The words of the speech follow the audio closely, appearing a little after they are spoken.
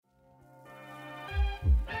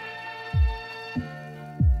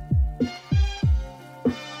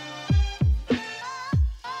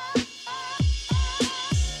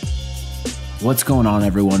What's going on,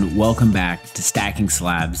 everyone? Welcome back to Stacking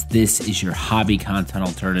Slabs. This is your hobby content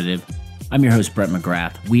alternative. I'm your host, Brett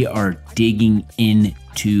McGrath. We are digging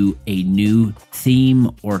into a new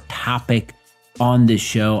theme or topic on this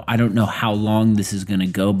show. I don't know how long this is going to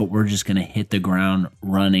go, but we're just going to hit the ground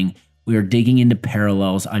running. We are digging into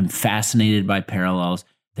parallels. I'm fascinated by parallels.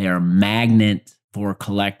 They are magnets for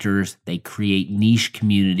collectors. They create niche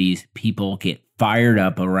communities. People get fired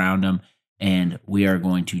up around them, and we are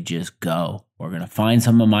going to just go. We're going to find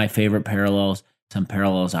some of my favorite parallels, some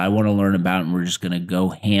parallels I want to learn about, and we're just going to go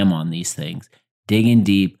ham on these things. Digging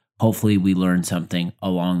deep. Hopefully we learn something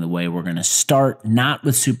along the way. We're going to start not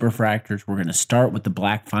with superfractors. We're going to start with the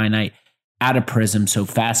black finite out of Prizm. So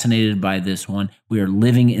fascinated by this one. We are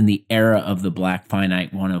living in the era of the black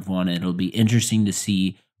finite 1 of 1. It'll be interesting to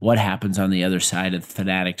see what happens on the other side of the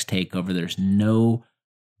Fanatics takeover. There's no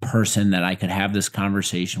person that I could have this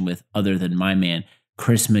conversation with other than my man,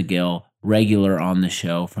 Chris McGill, regular on the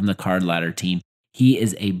show from the Card Ladder team. He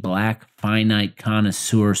is a black finite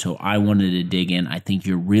connoisseur, so I wanted to dig in. I think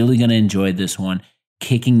you're really going to enjoy this one.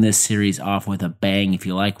 Kicking this series off with a bang. If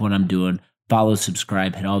you like what I'm doing, follow,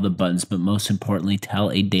 subscribe, hit all the buttons, but most importantly,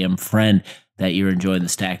 tell a damn friend that you're enjoying the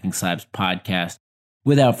Stacking Slabs podcast.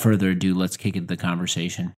 Without further ado, let's kick into the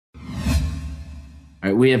conversation. All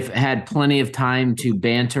right, we have had plenty of time to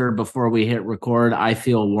banter before we hit record. I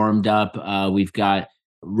feel warmed up. We've got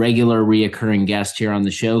regular reoccurring guest here on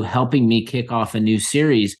the show helping me kick off a new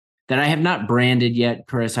series that I have not branded yet,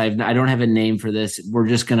 Chris. I don't have a name for this. We're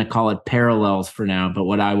just going to call it Parallels for now. But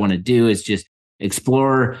what I want to do is just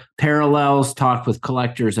explore parallels, talk with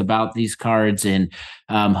collectors about these cards, and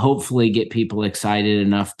hopefully get people excited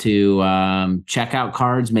enough to check out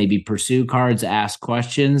cards, maybe pursue cards, ask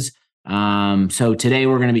questions. So today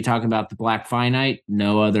we're going to be talking about the black finite.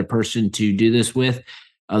 No other person to do this with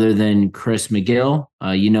other than Chris McGill.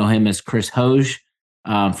 You know him as Chris Hoge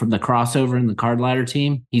from the Crossover and the Card Ladder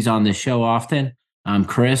team. He's on this show often.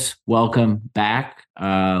 Chris, welcome back.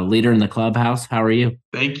 Leader in the clubhouse. How are you?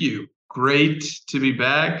 Thank you. Great to be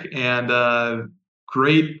back, and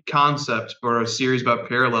great concept for a series about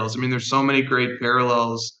parallels. I mean, there's so many great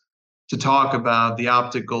parallels to talk about. The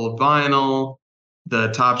optic gold vinyl, the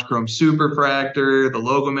Topps Chrome Superfractor, the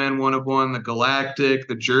Logo Man 1 of 1, the Galactic,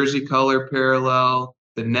 the Jersey color parallel,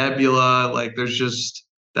 the Nebula. Like, there's just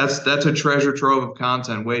that's a treasure trove of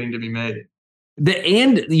content waiting to be made.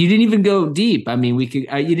 And you didn't even go deep. I mean, we could.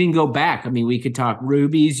 You didn't go back. I mean, we could talk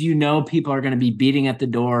rubies. You know, people are going to be beating at the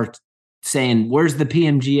door, saying, "Where's the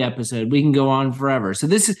PMG episode?" We can go on forever. So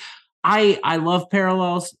this is. I love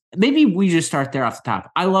parallels. Maybe we just start there off the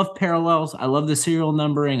top. I love parallels. I love the serial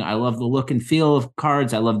numbering. I love the look and feel of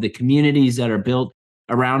cards. I love the communities that are built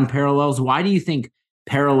around parallels. Why do you think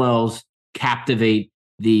parallels captivate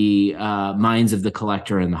the minds of the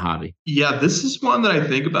collector and the hobby? Yeah, this is one that I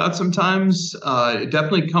think about sometimes. It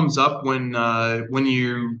definitely comes up when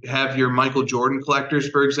you have your Michael Jordan collectors,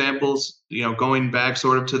 for example. You know, going back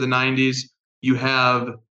sort of to the 90s, you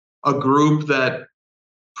have a group that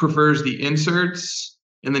prefers the inserts,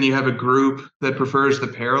 and then you have a group that prefers the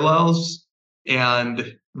parallels.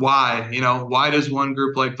 And why? You know, why does one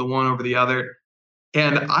group like the one over the other?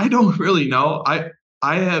 And I don't really know.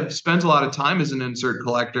 I have spent a lot of time as an insert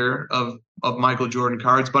collector of Michael Jordan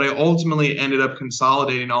cards, but I ultimately ended up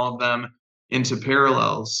consolidating all of them into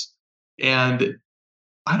parallels. And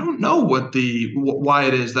I don't know why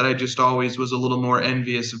it is that I just always was a little more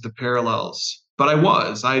envious of the parallels, but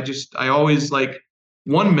I always like.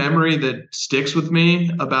 One memory that sticks with me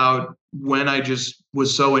about when I just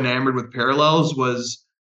was so enamored with parallels was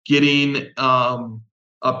getting the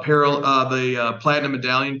Platinum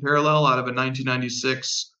Medallion parallel out of a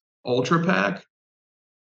 1996 Ultra Pack.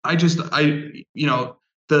 The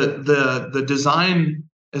design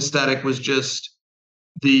aesthetic was just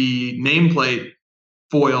the nameplate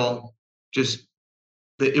foil, just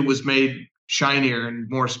it was made shinier and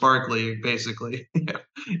more sparkly, basically.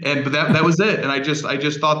 But that was it. And I just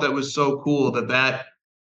thought that was so cool that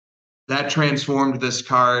transformed this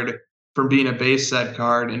card from being a base set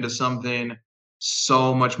card into something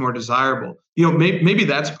so much more desirable. You know, maybe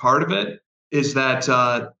that's part of it, is that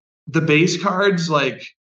the base cards like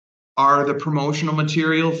are the promotional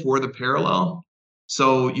material for the parallel.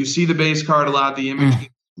 So you see the base card a lot, the image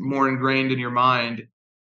gets more ingrained in your mind,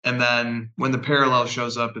 and then when the parallel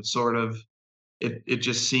shows up, it's sort of it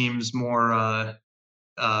just seems more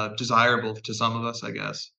desirable to some of us, I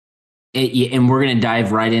guess. And we're going to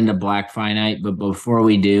dive right into Black Finite. But before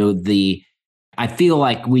we do, I feel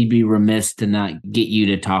like we'd be remiss to not get you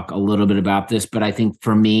to talk a little bit about this. But I think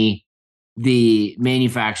for me, the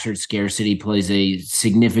manufactured scarcity plays a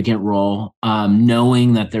significant role.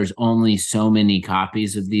 Knowing that there's only so many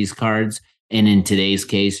copies of these cards, and in today's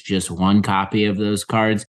case, just one copy of those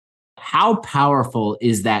cards. How powerful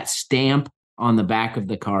is that stamp on the back of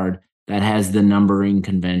the card that has the numbering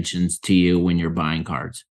conventions to you when you're buying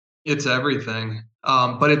cards? It's everything.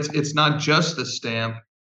 But it's not just the stamp.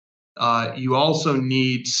 You also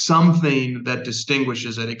need something that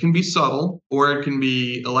distinguishes it. It can be subtle or it can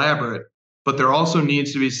be elaborate, but there also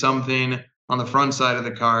needs to be something on the front side of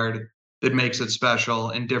the card that makes it special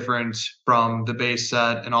and different from the base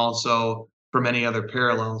set and also from any other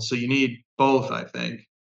parallel. So you need both, I think.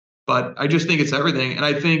 But I just think it's everything. And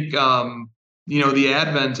I think, the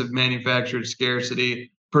advent of manufactured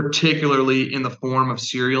scarcity, particularly in the form of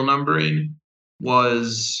serial numbering,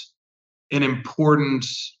 was an important,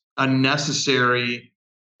 a necessary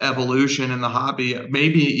evolution in the hobby,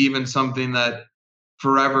 maybe even something that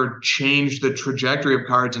forever changed the trajectory of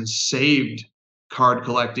cards and saved card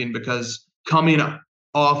collecting, because coming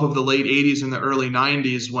off of the late 80s and the early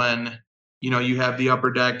 90s when you have the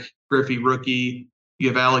Upper Deck Griffey rookie, you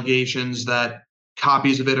have allegations that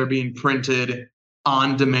copies of it are being printed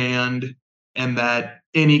on demand and that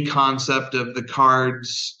any concept of the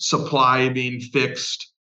card's supply being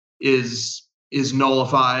fixed is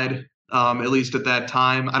nullified, at least at that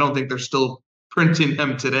time. I don't think they're still printing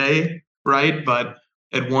them today, right? But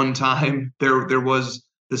at one time, there was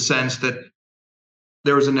the sense that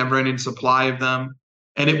there was a never-ending supply of them,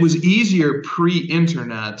 and it was easier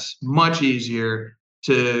pre-internet, much easier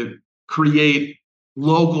to create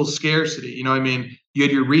local scarcity. I mean, you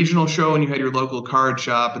had your regional show and you had your local card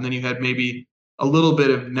shop, and then you had maybe a little bit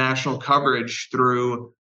of national coverage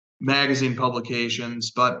through magazine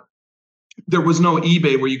publications, but there was no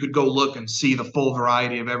eBay where you could go look and see the full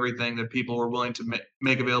variety of everything that people were willing to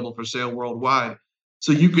make available for sale worldwide.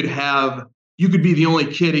 So you could be the only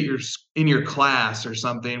kid in your class or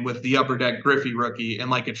something with the Upper Deck Griffey rookie, and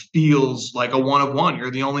like it feels like a one of one.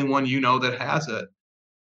 You're the only one that has it.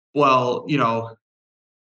 Well,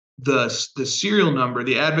 the serial number,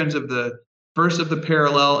 the advent of the first of the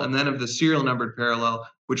parallel and then of the serial numbered parallel,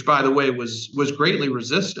 which by the way was greatly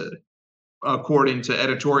resisted according to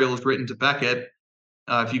editorials written to Beckett.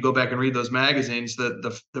 If you go back and read those magazines,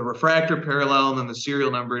 the refractor parallel and then the serial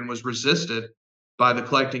numbering was resisted by the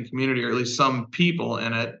collecting community, or at least some people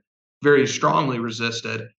in it very strongly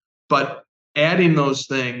resisted. But adding those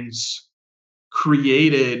things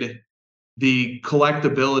created the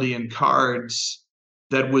collectability in cards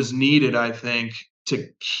that was needed, I think, to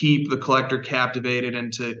keep the collector captivated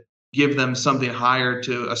and to give them something higher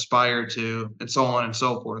to aspire to, and so on and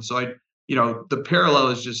so forth. So the parallel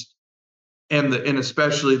is just, and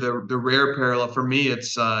especially the rare parallel, for me,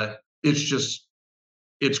 it's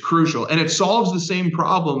crucial, and it solves the same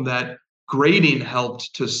problem that grading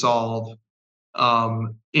helped to solve,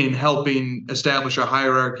 in helping establish a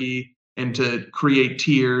hierarchy and to create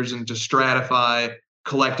tiers and to stratify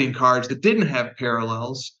collecting cards that didn't have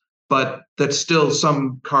parallels, but that still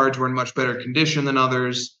some cards were in much better condition than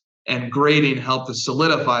others. And grading helped to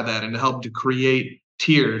solidify that and to help to create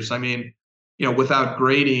tiers. I mean, without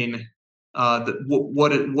grading, what's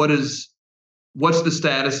the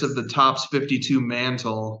status of the Topps 52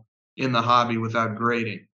 mantle in the hobby without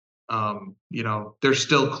grading? There's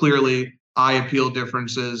still clearly eye appeal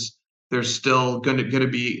differences. There's still going to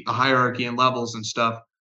be a hierarchy and levels and stuff.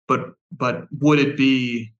 But would it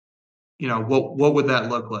be, what would that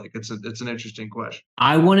look like? It's an interesting question.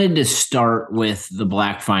 I wanted to start with the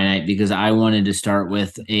Black Finite because I wanted to start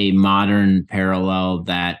with a modern parallel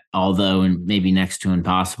that, although maybe next to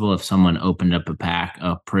impossible, if someone opened up a pack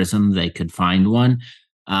of Prizm, they could find one.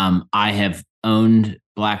 I have owned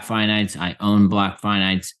Black Finites. I own Black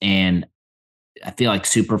Finites, and I feel like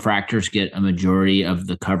superfractors get a majority of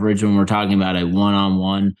the coverage when we're talking about a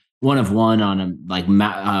one-on-one, one of one on a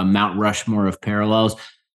Mount Rushmore of parallels.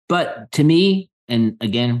 But to me, and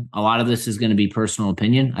again, a lot of this is going to be personal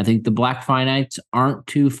opinion, I think the Black Finites aren't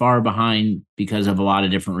too far behind because of a lot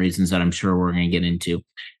of different reasons that I'm sure we're going to get into.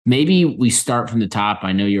 Maybe we start from the top.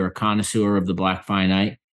 I know you're a connoisseur of the Black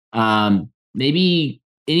Finite. Maybe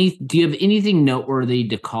do you have anything noteworthy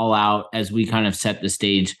to call out as we kind of set the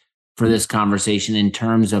stage for this conversation in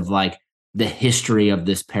terms of like the history of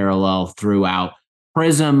this parallel throughout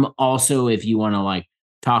Prizm? Also, if you want to like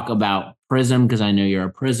talk about Prizm, because I know you're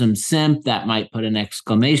a Prizm simp, that might put an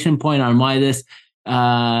exclamation point on why this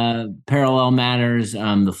parallel matters.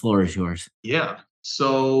 The floor is yours. Yeah.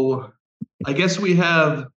 So I guess we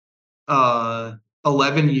have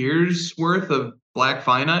 11 years worth of Black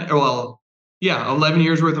Finite. Well, yeah, 11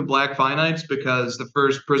 years worth of Black Finites, because the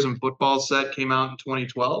first Prizm football set came out in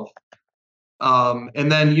 2012.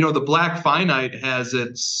 And then, the Black Finite has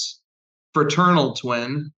its fraternal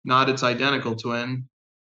twin, not its identical twin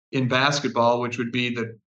in basketball, which would be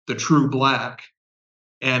the true black.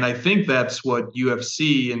 And I think that's what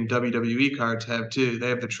UFC and WWE cards have too. They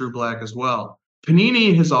have the true black as well.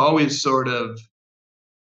 Panini has always sort of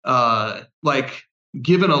like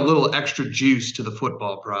given a little extra juice to the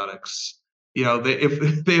football products.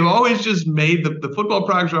 If they've always just made the football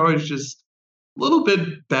products are always just a little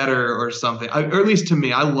bit better or something. Or at least to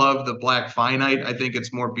me, I love the Black Finite. I think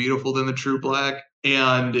it's more beautiful than the True Black.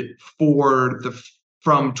 And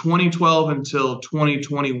from 2012 until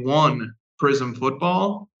 2021 Prizm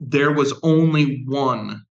football, there was only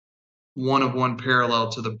one of one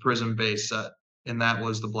parallel to the Prizm base set, and that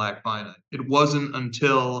was the Black Finite. It wasn't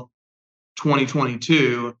until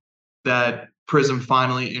 2022 that Prizm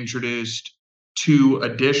finally introduced two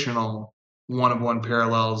additional one of one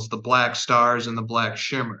parallels, the Black Stars and the Black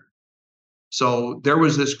Shimmer. So there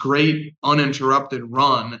was this great uninterrupted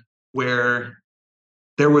run where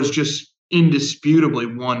there was just indisputably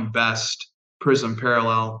one best Prizm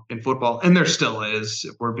parallel in football, and there still is,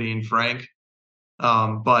 if we're being frank.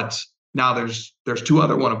 But now there's two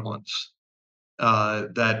other one of ones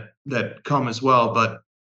that come as well. But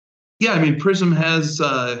yeah, I mean, Prizm has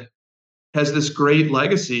this great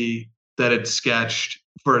legacy that it sketched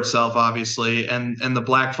for itself, obviously, and the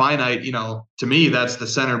Black Finite, to me, that's the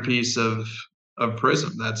centerpiece of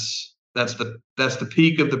Prizm. That's the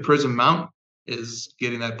peak of the Prizm mountain, is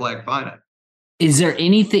getting that Black Finite. Is there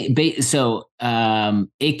anything so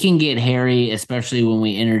it can get hairy, especially when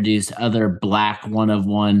we introduce other black one of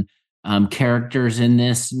one characters in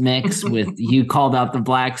this mix with you called out the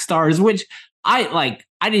Black Stars, which I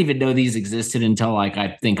didn't even know these existed until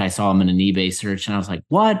I think I saw them in an eBay search, and I was like,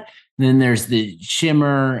 what? And then there's the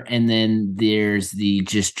Shimmer, and then there's the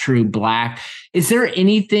just true black. Is there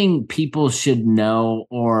anything people should know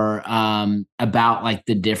or about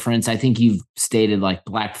the difference? I think you've stated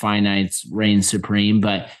Black Finite's reign supreme,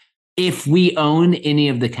 but if we own any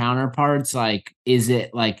of the counterparts, is it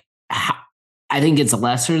I think it's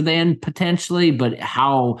lesser than potentially, but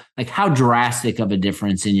how drastic of a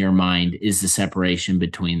difference in your mind is the separation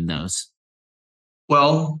between those?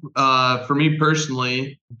 Well, for me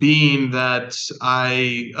personally, being that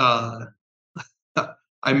I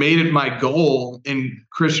made it my goal in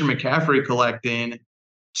Christian McCaffrey collecting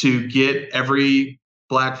to get every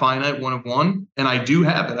Black Finite one of one, and I do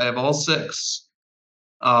have it. I have all six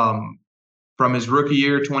from his rookie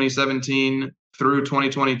year 2017 through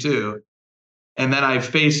 2022. And then I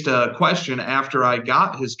faced a question after I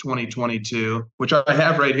got his 2022, which I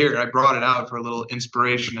have right here. I brought it out for a little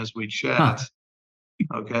inspiration as we chat. Huh.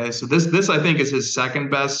 Okay, so this I think is his second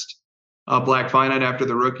best Black Finite after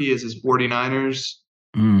the rookie, is his 49ers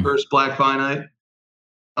first Black Finite.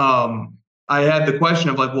 I had the question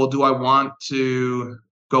of well, do I want to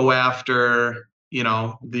go after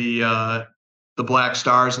the Black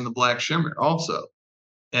Stars and the Black Shimmer also?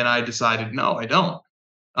 And I decided no, I don't.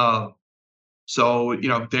 So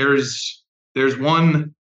there's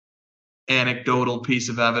one anecdotal piece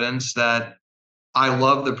of evidence that I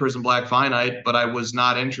love the Prizm Black Finite, but I was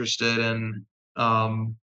not interested in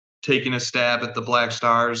taking a stab at the Black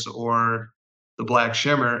Stars or the Black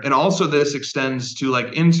Shimmer. And also this extends to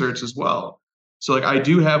inserts as well. So I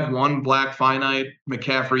do have one Black Finite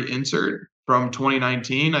McCaffrey insert from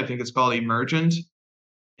 2019. I think it's called Emergent.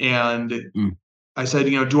 And I said,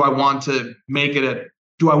 do I want to make it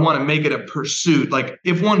a pursuit?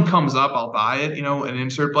 If one comes up, I'll buy it, an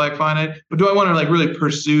insert Black Finite. But do I want to really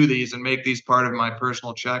pursue these and make these part of my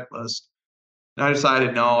personal checklist? And I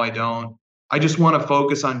decided, no, I don't. I just want to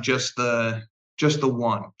focus on just the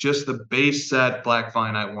base set Black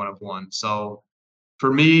Finite one of one. So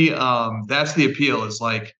for me, that's the appeal. Is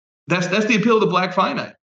that's the appeal of the Black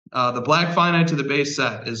Finite. The Black Finite to the base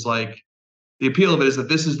set is the appeal of it is that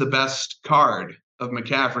this is the best card of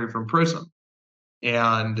McCaffrey from Prizm.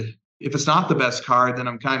 And if it's not the best card, then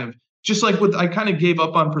I'm kind of just I kind of gave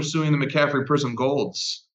up on pursuing the McCaffrey Prizm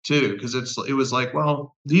Golds too, because it was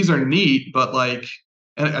well, these are neat, but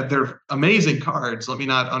and they're amazing cards. Let me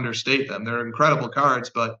not understate them. They're incredible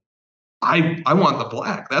cards, but I want the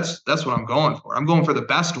black. That's what I'm going for. I'm going for the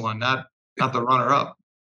best one, not the runner up.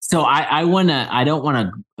 So I don't want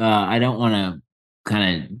to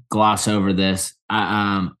kind of gloss over this.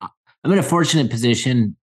 I'm in a fortunate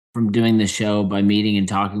position from doing this show by meeting and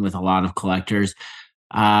talking with a lot of collectors.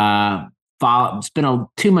 Spent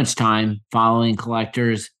too much time following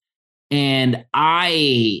collectors, and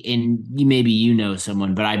maybe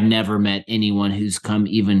someone, but I've never met anyone who's come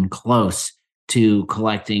even close to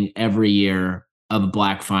collecting every year of a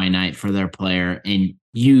Black Finite for their player. And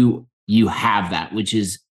you you have that, which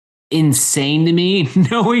is insane to me,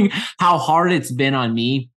 knowing how hard it's been on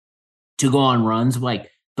me to go on runs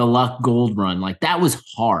like the Luck Gold run. Like that was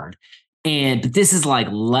hard. But this is like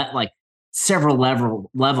several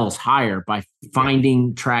levels higher by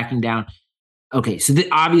finding, tracking down. Okay, so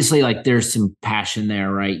obviously like there's some passion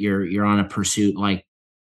there, right? You're on a pursuit. Like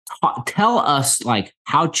tell us like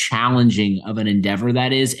how challenging of an endeavor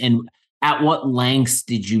that is, and at what lengths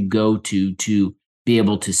did you go to be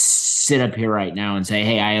able to sit up here right now and say,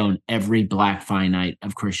 hey, I own every black finite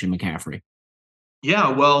of Christian McCaffrey? Yeah,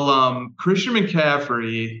 well, Christian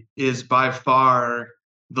McCaffrey is by far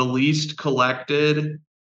the least collected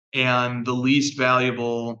and the least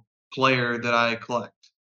valuable player that I collect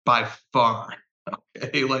by far.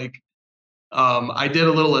 Okay, like I did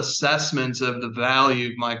a little assessment of the value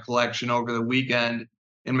of my collection over the weekend,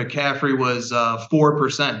 and McCaffrey was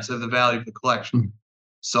 4% of the value of the collection. Mm.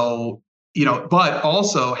 So, but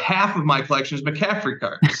also half of my collection is McCaffrey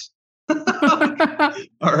cards.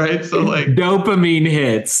 All right, so like dopamine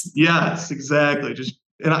hits. Yes, exactly.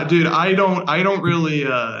 Dude, I don't really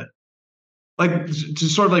like to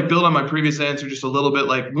sort of like build on my previous answer just a little bit.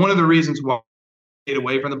 Like one of the reasons why I stayed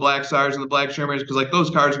away from the Black Stars and the Black Shimmers because like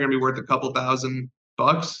those cards are going to be worth a couple $1,000,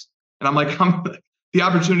 and I'm like, the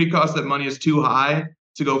opportunity cost that money is too high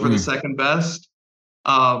to go for the second best.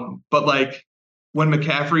 But like when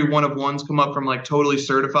McCaffrey one of ones come up from like totally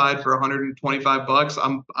certified for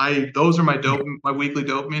 $125, those are my weekly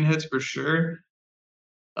dopamine hits for sure.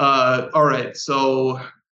 All right, so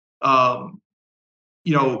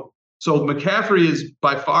so McCaffrey is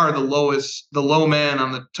by far the low man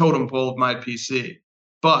on the totem pole of my PC.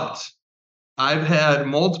 But I've had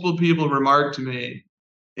multiple people remark to me,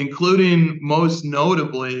 including most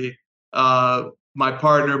notably my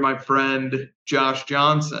partner, my friend Josh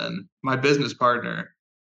Johnson, my business partner,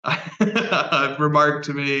 remarked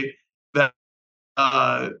to me that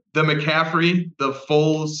the McCaffrey, the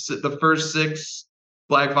first 6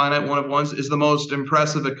 Black Finite one of ones is the most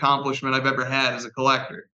impressive accomplishment I've ever had as a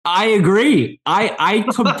collector. I agree. I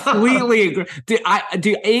completely agree.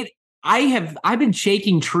 I've been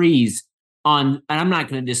shaking trees on, and I'm not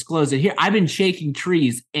going to disclose it here. I've been shaking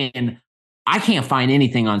trees and I can't find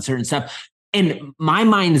anything on certain stuff. And my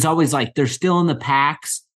mind is always like, they're still in the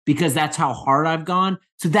packs because that's how hard I've gone.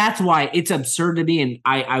 So that's why it's absurd to me. And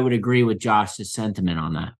I would agree with Josh's sentiment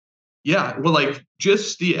on that. Yeah, well, like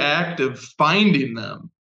just the act of finding them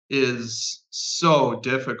is so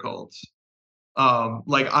difficult.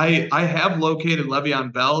 Like I have located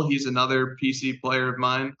Le'Veon Bell. He's another PC player of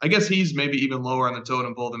mine. I guess he's maybe even lower on the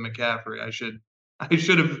totem pole than McCaffrey. I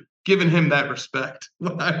should have given him that respect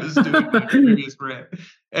when I was doing my previous brand.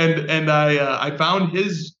 And I found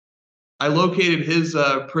I located his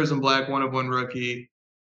Prizm Black 1/1 rookie,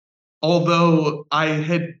 although I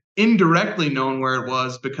had indirectly known where it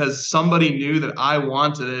was because somebody knew that I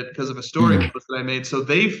wanted it because of a story post that I made. So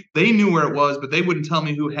they knew where it was, but they wouldn't tell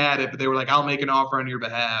me who had it. But they were like, "I'll make an offer on your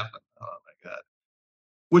behalf." Oh my god,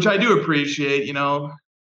 which I do appreciate.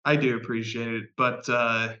 I do appreciate it, but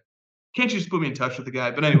can't you just put me in touch with the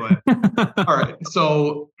guy? But anyway, all right.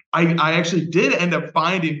 So I actually did end up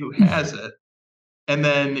finding who has it, and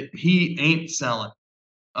then he ain't selling.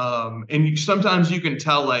 And sometimes you can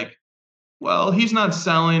tell like, well, he's not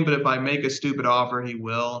selling, but if I make a stupid offer, he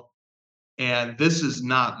will. And this is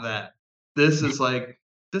not that. This is like,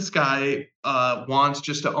 this guy wants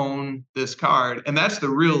just to own this card. And that's the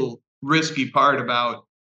real risky part about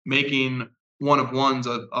making one of ones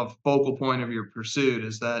a focal point of your pursuit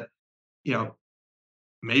is that,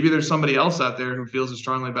 maybe there's somebody else out there who feels as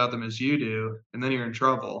strongly about them as you do, and then you're in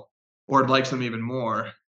trouble or likes them even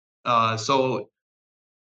more. So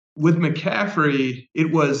with McCaffrey,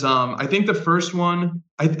 it was I think the first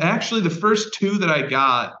 2 that I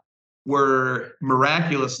got were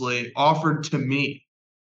miraculously offered to me.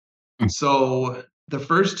 So the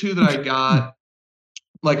first 2 that I got,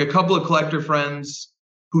 like a couple of collector friends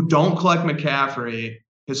who don't collect McCaffrey,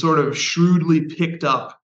 has sort of shrewdly picked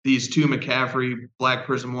up these 2 McCaffrey Black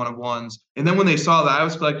Prizm 1/1s. And then when they saw that I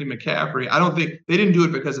was collecting McCaffrey, I don't think they didn't do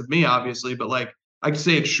it because of me, obviously, but like I could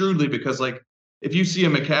say it shrewdly because like if you see a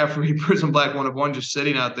McCaffrey Prizm Black 1/1 just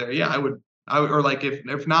sitting out there, yeah, I would, or like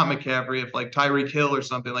if not McCaffrey, if like Tyreek Hill or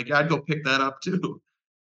something, like yeah, I'd go pick that up too.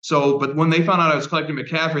 So, but when they found out I was collecting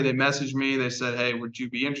McCaffrey, they messaged me. They said, "Hey, would you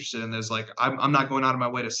be interested in this? Like, I'm not going out of my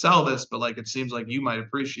way to sell this, but like it seems like you might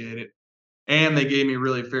appreciate it." And they gave me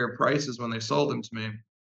really fair prices when they sold them to me.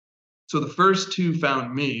 So the first 2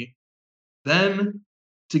 found me. Then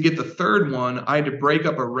to get the third one, I had to break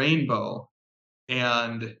up a rainbow,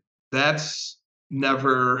 and that's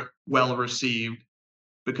never well received.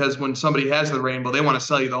 because when somebody has the rainbow, they want to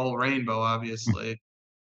sell you the whole rainbow, obviously.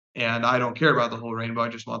 And I don't care about the whole rainbow. I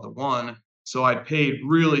just want the one. So I paid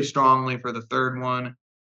really strongly for the third one.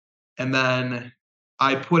 And then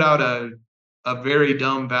I put out a very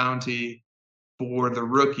dumb bounty for the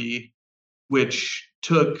rookie, which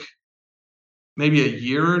took maybe a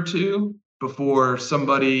year or two before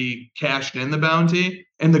somebody cashed in the bounty.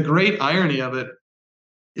 And the great irony of it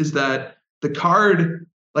is that the card,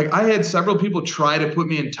 like I had several people try to put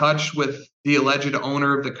me in touch with the alleged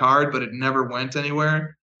owner of the card, but it never went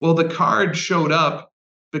anywhere. Well, the card showed up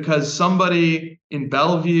because somebody in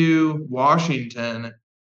Bellevue, Washington,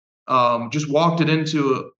 just walked it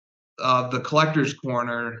into the collector's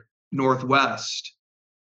corner northwest.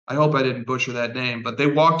 I hope I didn't butcher that name, but they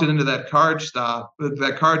walked it into that card shop,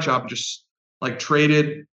 and just like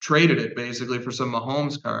traded it basically for some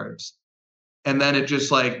Mahomes cards. And then it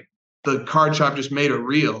just like the card shop just made a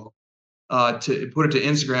reel to put it to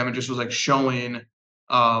Instagram, and just was like showing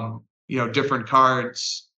different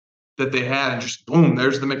cards that they had, and just boom,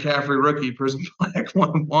 there's the McCaffrey rookie Prizm Black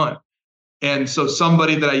 1-1. And so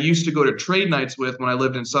somebody that I used to go to trade nights with when I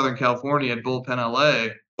lived in Southern California at Bullpen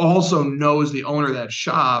LA also knows the owner of that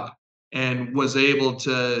shop and was able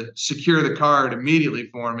to secure the card immediately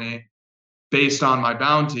for me based on my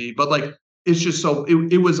bounty. But like it's just so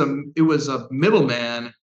it was a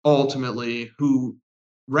middleman ultimately who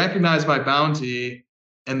recognized my bounty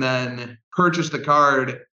and then purchased the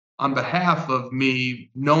card on behalf of me,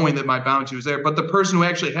 knowing that my bounty was there. But the person who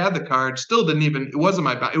actually had the card still didn't even, it wasn't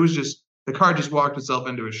my bounty. It was just, the card just walked itself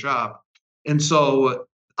into a shop. And so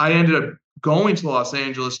I ended up going to Los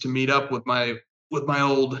Angeles to meet up with my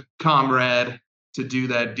old comrade to do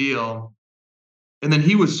that deal. And then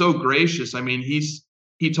he was so gracious. I mean,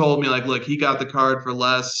 he told me like, look, he got the card for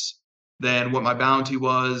less than what my bounty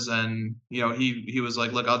was. And, he was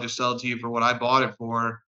like, look, I'll just sell it to you for what I bought it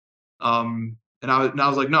for. And I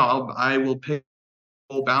was like, no, I will pay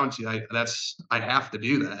full bounty. I have to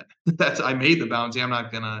do that. I made the bounty. I'm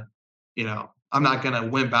not gonna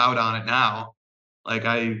wimp out on it now. Like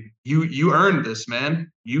you earned this,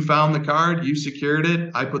 man. You found the card, you secured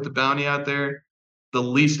it. I put the bounty out there. The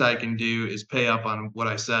least I can do is pay up on what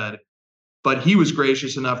I said. But he was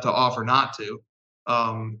gracious enough to offer not to,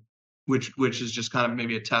 which is just kind of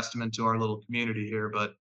maybe a testament to our little community here.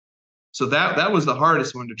 But so that was the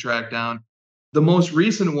hardest one to track down. The most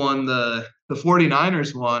recent one, the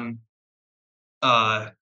 49ers one,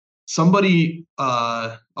 a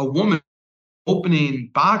woman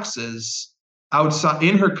opening boxes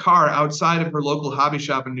in her car outside of her local hobby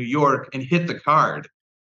shop in New York and hit the card.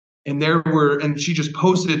 And she just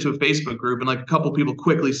posted it to a Facebook group, and like a couple people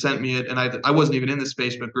quickly sent me it. And I wasn't even in this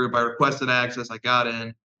Facebook group. I requested access. I got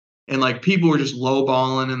in, and like people were just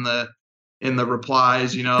lowballing in the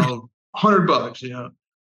replies, $100,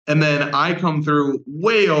 And then I come through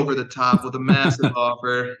way over the top with a massive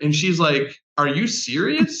offer. And she's like, are you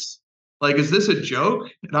serious? Like, is this a joke?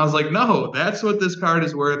 And I was like, no, that's what this card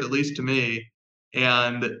is worth, at least to me.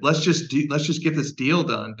 And let's just get this deal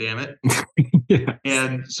done, damn it. Yes.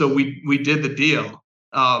 And so we did the deal.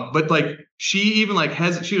 But like, she even like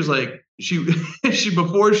she was like, she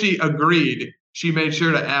before she agreed, she made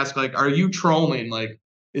sure to ask, like, are you trolling? Like,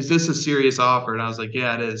 is this a serious offer? And I was like,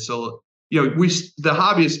 yeah, it is. So the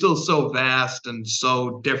hobby is still so vast and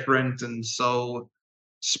so different and so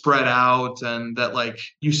spread out, and that like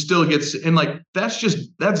you still get, and like that's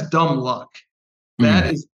dumb luck.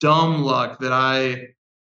 That is dumb luck that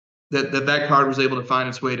that card was able to find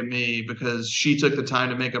its way to me, because she took the time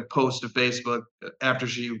to make a post to Facebook after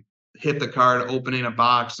she hit the card opening a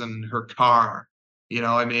box in her car.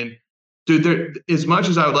 I mean, dude, as much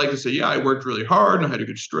as I would like to say, yeah, I worked really hard and I had a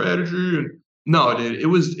good strategy, and no, dude,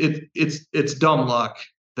 it's dumb luck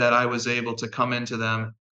that I was able to come into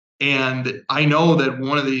them. And I know that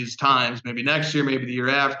one of these times, maybe next year, maybe the year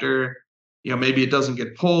after, maybe it doesn't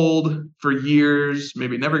get pulled for years,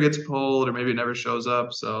 maybe it never gets pulled, or maybe it never shows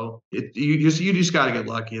up. So you just got to get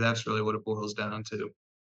lucky. That's really what it boils down to.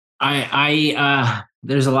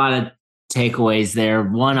 There's a lot of takeaways there.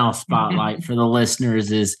 One I'll spotlight for the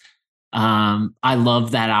listeners is, I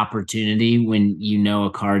love that opportunity when a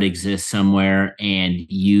card exists somewhere and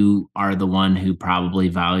you are the one who probably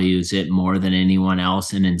values it more than anyone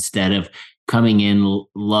else. And instead of coming in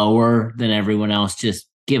lower than everyone else, just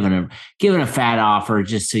giving a fat offer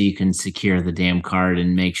just so you can secure the damn card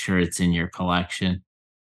and make sure it's in your collection.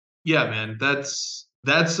 Yeah, man, that's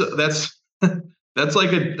that's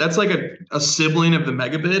like a sibling of the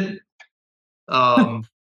mega bid.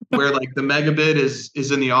 Where like the mega bid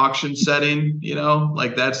is in the auction setting,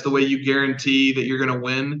 like that's the way you guarantee that you're going to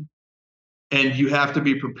win. and you have to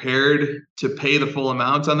be prepared to pay the full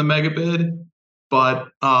amount on the mega bid. But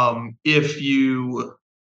if you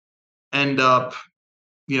end up,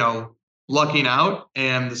 you know, lucking out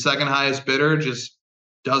and the second highest bidder just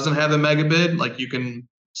doesn't have the mega bid, like you can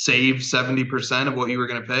save 70% of what you were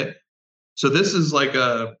going to pay. So this is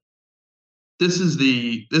the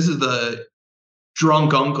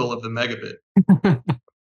drunk uncle of the mega bid,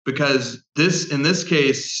 because in this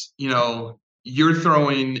case, you're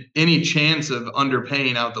throwing any chance of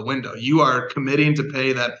underpaying out the window. You are committing to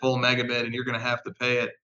pay that full mega bid, and you're going to have to pay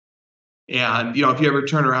it. And if you ever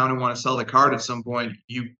turn around and want to sell the card at some point,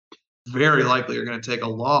 you very likely are going to take a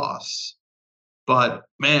loss. But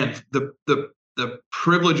man, the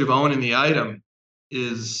privilege of owning the item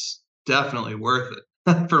is definitely worth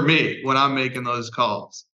it for me when I'm making those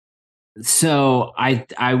calls. So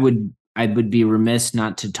I would be remiss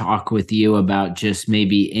not to talk with you about just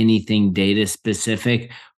maybe anything data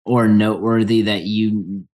specific or noteworthy that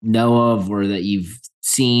you know of or that you've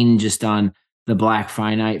seen just on the Black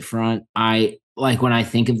Finite front. I like when I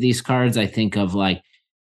think of these cards, I think of like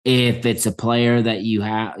if it's a player that you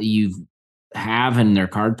have and their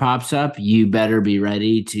card pops up, you better be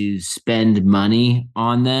ready to spend money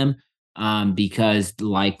on them, because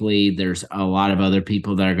likely there's a lot of other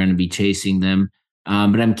people that are going to be chasing them.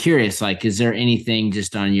 But I'm curious, like, is there anything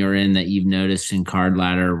just on your end that you've noticed in Card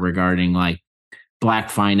Ladder regarding like Black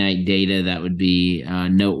Finite data that would be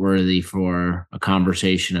noteworthy for a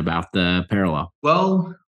conversation about the parallel?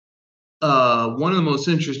 Well, one of the most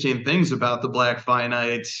interesting things about the Black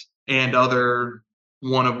Finite and other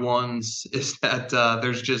one of ones is that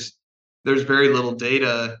there's very little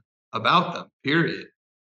data about them. Period.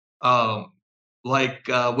 With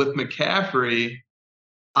McCaffrey,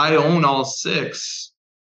 I own all six,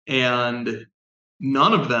 and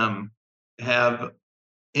none of them have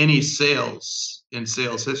any sales in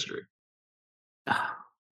sales history.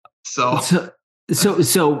 So,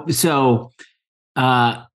 so,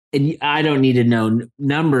 and I don't need to know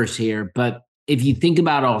numbers here, but if you think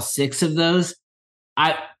about all six of those,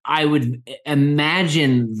 I would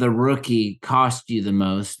imagine the rookie cost you the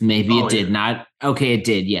most. Maybe it did not. Okay, it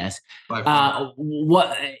did. Yes.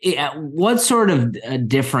 What sort of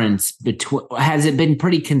difference between, has it been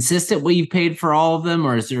pretty consistent what you've paid for all of them,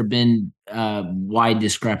 or has there been wide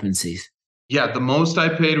discrepancies? Yeah, the most I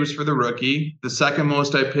paid was for the rookie. The second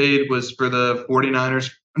most I paid was for the 49ers.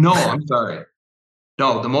 No, I'm sorry.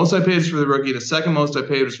 No, the most I paid is for the rookie. The second most I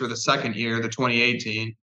paid was for the second year, the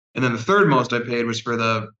 2018. And then the third most I paid was for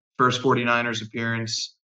the first 49ers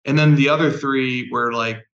appearance. And then the other three were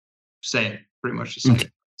like pretty much the same. Okay.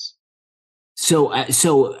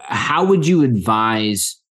 So how would you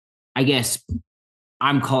advise, I guess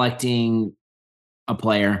I'm collecting a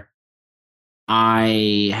player.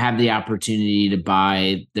 I have the opportunity to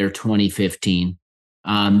buy their 2015.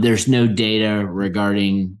 There's no data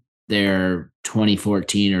regarding their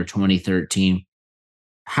 2014 or 2013.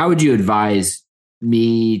 How would you advise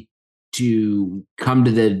me to come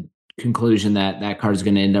to the conclusion that that card is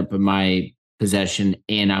going to end up in my possession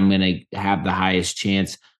and I'm going to have the highest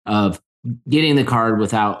chance of getting the card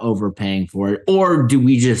without overpaying for it? Or do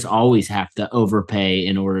we just always have to overpay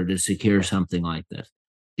in order to secure something like this?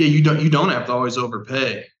 Yeah, you don't have to always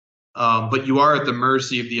overpay, but you are at the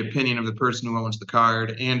mercy of the opinion of the person who owns the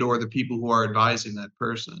card and or the people who are advising that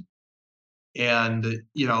person. And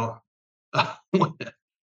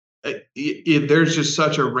there's just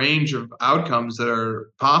such a range of outcomes that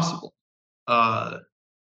are possible.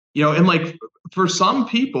 And like for some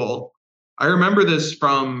people, I remember this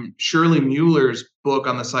from Shirley Mueller's book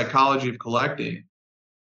on the psychology of collecting.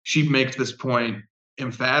 She makes this point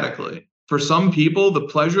emphatically. For some people, the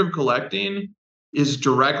pleasure of collecting is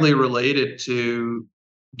directly related to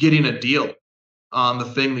getting a deal on the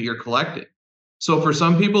thing that you're collecting. So for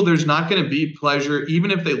some people, there's not going to be pleasure, even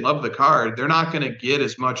if they love the card, they're not going to get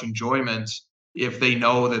as much enjoyment if they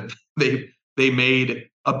know that they made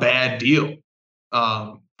a bad deal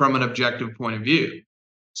from an objective point of view.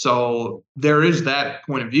 So there is that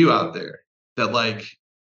point of view out there that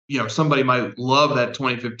somebody might love that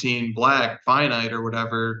 2015 Black Finite or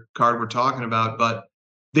whatever card we're talking about, but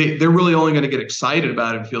they're really only going to get excited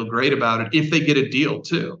about it and feel great about it if they get a deal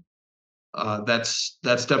too. That's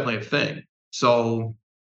definitely a thing. So,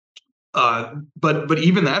 but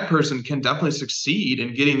even that person can definitely succeed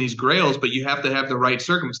in getting these grails, but you have to have the right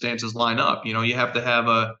circumstances line up. You have to have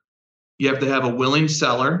a willing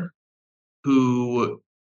seller who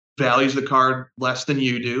values the card less than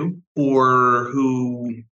you do, or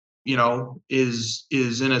who, is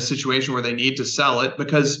in a situation where they need to sell it,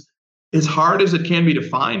 because as hard as it can be to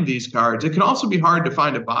find these cards, it can also be hard to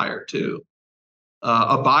find a buyer too.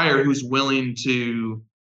 a buyer who's willing to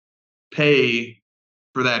pay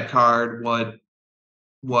for that card what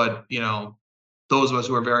those of us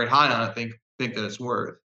who are very high on it think that it's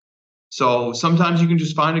worth. So sometimes you can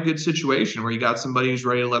just find a good situation where you got somebody who's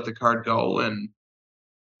ready to let the card go and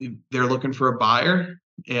they're looking for a buyer.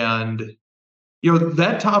 And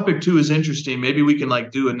that topic too is interesting. Maybe we can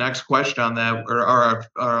like do a next question on that, or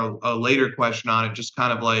a later question on it. Just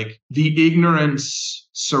kind of like the ignorance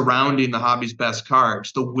surrounding the hobby's best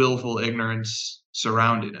cards, the willful ignorance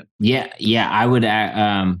surrounding it. Yeah, I would.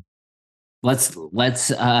 Let's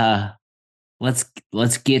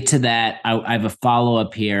let's get to that. I have a follow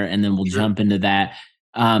up here, and then we'll jump into that.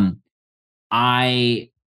 I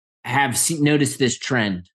have noticed this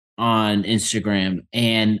trend on Instagram,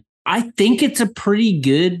 and I think it's a pretty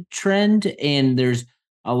good trend. And there's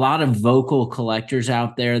a lot of vocal collectors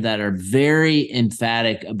out there that are very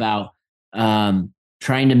emphatic about trying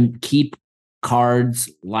to keep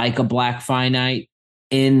cards like a Black Finite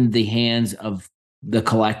in the hands of the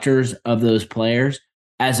collectors of those players,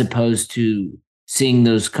 as opposed to seeing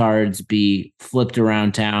those cards be flipped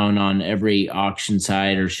around town on every auction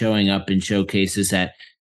site or showing up in showcases at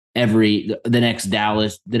the next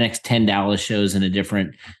 10 Dallas shows in a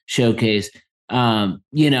different showcase. And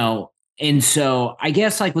so I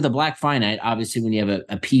guess like with a Black Finite, obviously when you have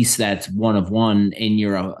a piece that's one of one and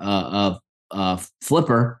you're a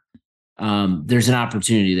flipper, there's an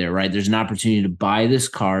opportunity there, right? There's an opportunity to buy this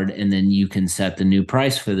card, and then you can set the new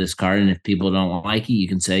price for this card. And if people don't like it, you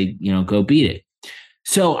can say, go beat it.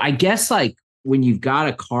 So I guess like when you've got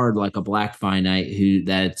a card like a Black Finite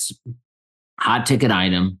that's hot ticket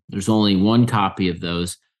item, there's only one copy of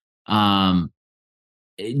those.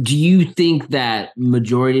 Do you think that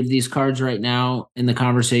majority of these cards right now in the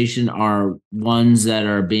conversation are ones that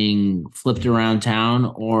are being flipped around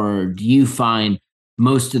town, or do you find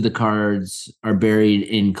most of the cards are buried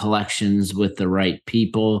in collections with the right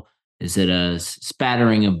people? Is it a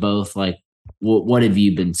spattering of both? Like, what have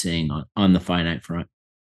you been seeing on the Finite front?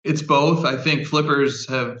 It's both. I think flippers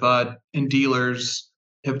and dealers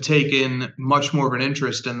have taken much more of an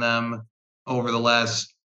interest in them over the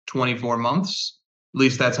last 24 months. At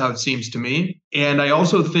least that's how it seems to me. And I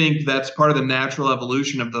also think that's part of the natural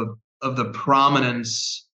evolution of the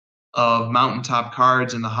prominence of mountaintop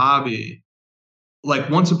cards in the hobby.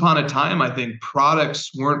 Like once upon a time, I think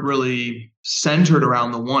products weren't really centered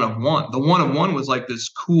around the one of one. The one of one was like this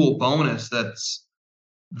cool bonus that's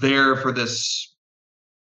there for this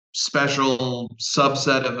special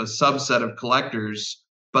subset of a subset of collectors,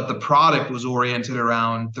 but the product was oriented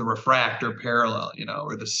around the refractor parallel,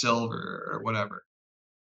 or the silver or whatever.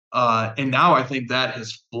 And now I think that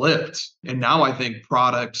has flipped. And now I think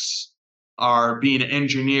products are being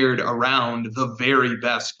engineered around the very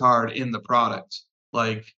best card in the product.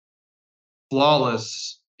 Like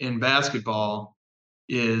Flawless in basketball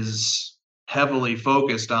is heavily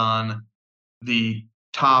focused on the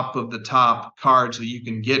top of the top cards that you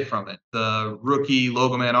can get from it. The rookie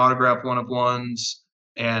logo man autograph one of ones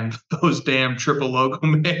and those damn triple logo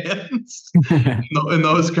mans and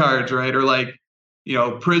those cards, right? Or like,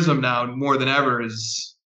 Prizm now more than ever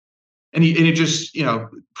is,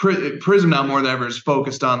 Prizm now more than ever is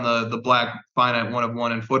focused on the Black Finite one of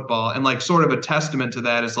one in football. And like sort of a testament to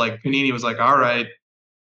that is like Panini was like, all right,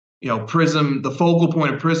 Prizm, the focal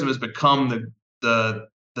point of Prizm has become the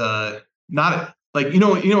not like,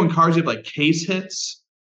 in cards you have like case hits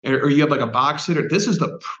or you have like a box hitter. This is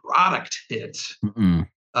the product hit. And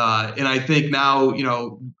I think now,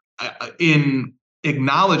 in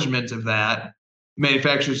acknowledgement of that,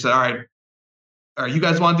 manufacturers said, all right, you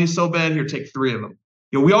guys want these so bad? Here, take 3 of them.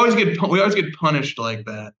 We always get punished like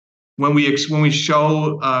that when we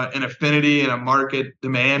show an affinity and a market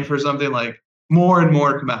demand for something. Like more and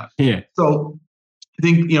more come out. Yeah. So I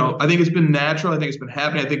think it's been natural. I think it's been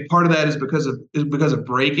happening. I think part of that is because of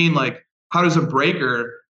breaking. Like, how does a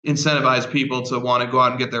breaker incentivize people to want to go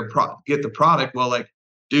out and get the product? Well, like,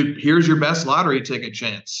 dude, here's your best lottery ticket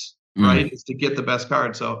chance, right? Is to get the best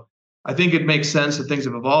card. So I think it makes sense that things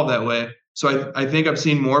have evolved that way. So I think I've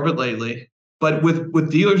seen more of it lately. But with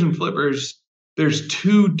dealers and flippers, there's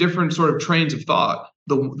 2 different sort of trains of thought.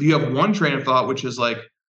 You have one train of thought, which is like,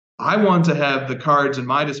 I want to have the cards in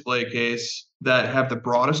my display case that have the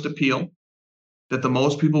broadest appeal, that the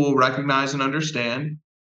most people will recognize and understand,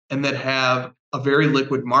 and that have a very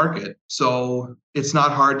liquid market. So it's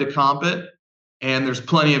not hard to comp it. And there's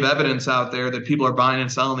plenty of evidence out there that people are buying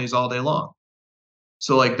and selling these all day long.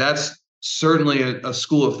 So like that's certainly a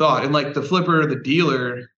school of thought. And like the flipper, the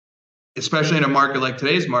dealer, especially in a market like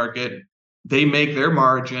today's market, they make their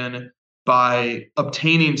margin by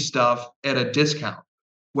obtaining stuff at a discount.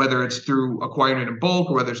 whether it's through acquiring it in bulk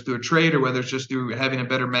or whether it's through a trade or whether it's just through having a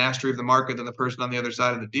better mastery of the market than the person on the other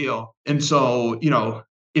side of the deal. And so,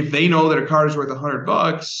 if they know that a card is worth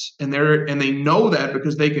 $100 and they know that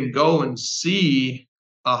because they can go and see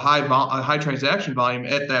a high transaction volume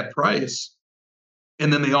at that price,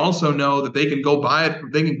 and then they also know that they can go buy it,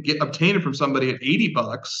 they can obtain it from somebody at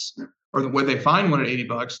 $80, or when they find one at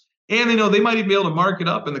 $80, and they know they might even be able to mark it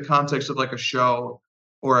up in the context of like a show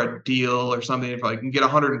or a deal or something. If I can get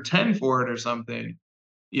 110 for it or something,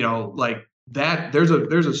 like that, there's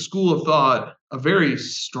a school of thought, a very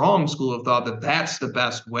strong school of thought, that that's the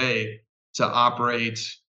best way to operate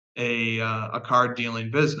a card dealing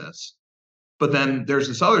business. But then there's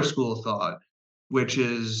this other school of thought, which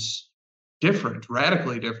is different,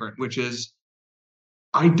 radically different, which is,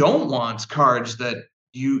 I don't want cards that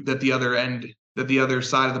the other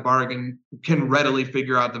side of the bargain can readily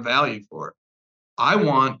figure out the value for. I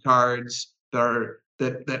want cards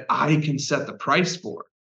that I can set the price for.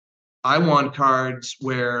 I want cards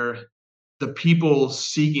where the people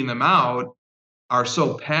seeking them out are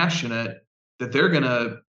so passionate that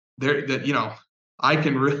I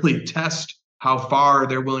can really test how far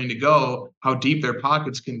they're willing to go, how deep their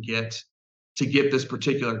pockets can get to get this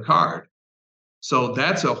particular card. So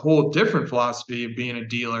that's a whole different philosophy of being a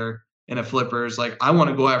dealer and a flipper. Is like, I want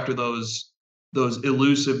to go after those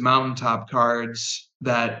elusive mountaintop cards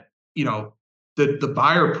that, the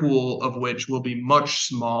buyer pool of which will be much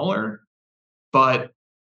smaller, but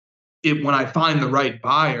when I find the right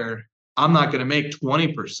buyer, I'm not going to make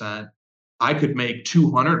 20%. I could make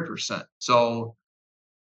 200%. So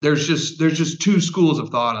there's just two schools of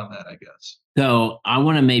thought on that, I guess. So I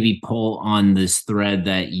want to maybe pull on this thread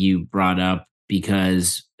that you brought up,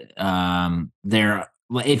 because if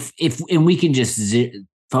we can just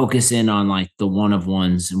focus in on like the one of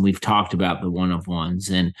ones, and we've talked about the one of ones,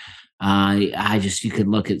 and you could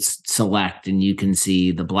look at select and you can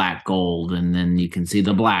see the black gold, and then you can see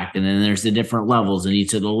the black, and then there's the different levels, and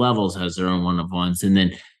each of the levels has their own one of ones. And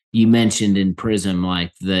then you mentioned in Prizm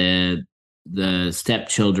like the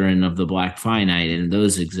stepchildren of the black finite, and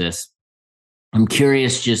those exist. I'm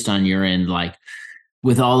curious, just on your end, like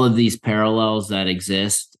with all of these parallels that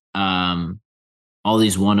exist, all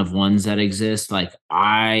these one of ones that exist, like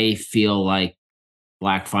I feel like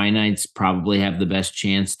black finites probably have the best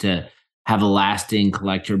chance to have a lasting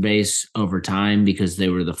collector base over time because they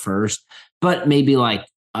were the first. But maybe like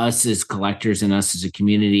us as collectors and us as a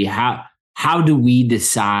community, how do we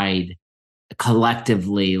decide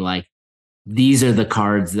collectively, like, these are the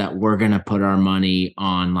cards that we're going to put our money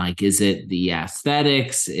on? Like, is it the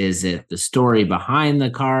aesthetics? Is it the story behind the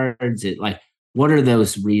cards? What are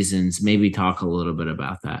those reasons? Maybe talk a little bit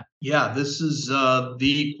about that. Yeah, this is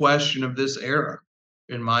the question of this era,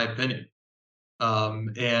 in my opinion.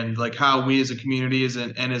 And like how we as a community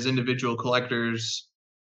and as individual collectors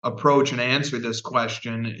approach and answer this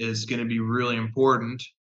question is going to be really important.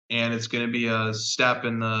 And it's going to be a step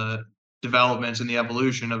in the developments and the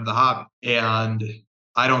evolution of the hobby. And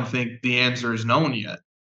I don't think the answer is known yet,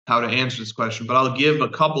 how to answer this question, but I'll give a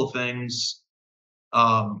couple things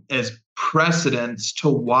as precedents to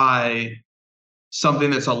why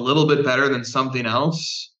something that's a little bit better than something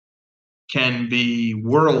else can be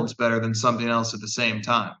worlds better than something else at the same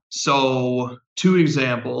time. So 2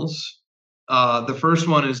 examples. The first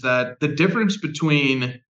one is that the difference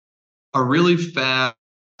between a really fast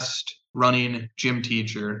running gym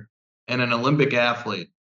teacher and an Olympic athlete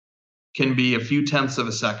can be a few tenths of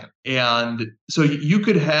a second. And so you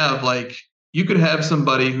could have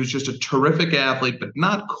somebody who's just a terrific athlete, but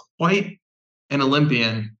not quite an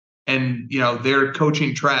Olympian, and they're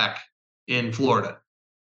coaching track in Florida.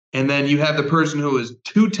 And then you have the person who is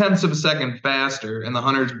 0.2 of a second faster in the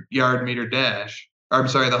 100 meter dash. And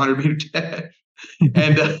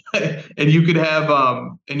you could have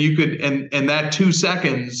and that 2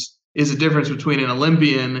 seconds is the difference between an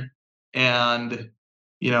Olympian and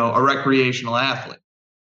a recreational athlete,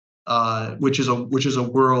 which is a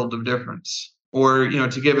world of difference. Or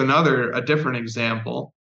to give a different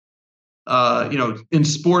example, in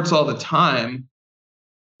sports all the time,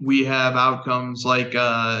 we have outcomes like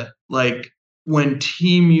when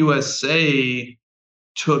Team USA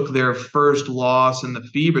took their first loss in the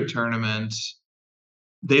FIBA tournament,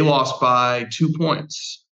 they lost by 2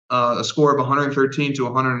 points, a score of 113 to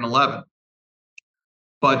 111.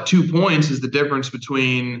 But 2 points is the difference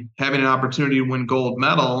between having an opportunity to win gold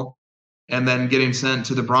medal and then getting sent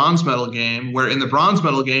to the bronze medal game, where in the bronze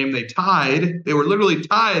medal game, they were literally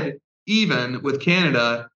tied even with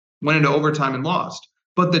Canada, went into overtime and lost.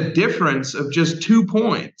 But the difference of just 2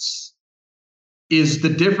 points is the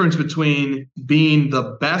difference between being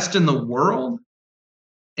the best in the world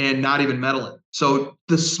and not even meddling. So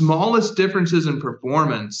the smallest differences in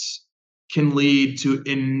performance can lead to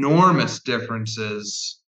enormous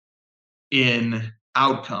differences in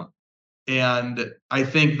outcome. And I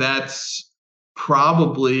think that's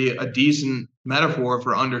probably a decent metaphor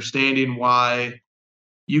for understanding why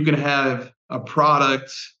you can have a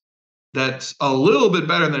product that's a little bit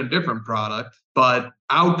better than a different product, but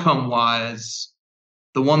outcome wise,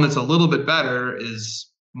 the one that's a little bit better is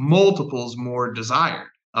multiples more desired.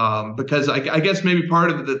 Because I guess maybe part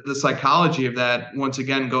of the psychology of that, once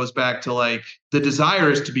again, goes back to like the desire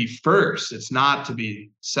is to be first. It's not to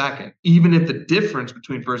be second, even if the difference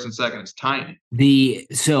between first and second is tiny.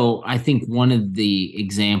 So I think one of the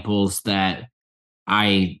examples that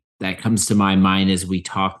comes to my mind as we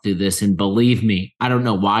talk through this, and believe me, I don't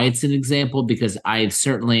know why it's an example because I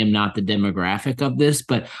certainly am not the demographic of this,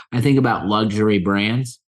 but I think about luxury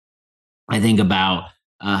brands. I think about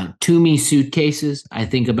Toomey suitcases. I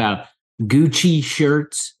think about Gucci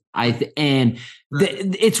shirts.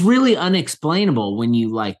 It's really unexplainable when you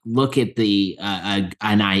like look at the and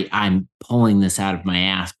I'm pulling this out of my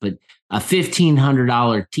ass, but a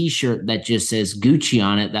 $1,500 T-shirt that just says Gucci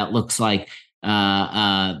on it that looks like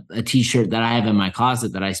a T-shirt that I have in my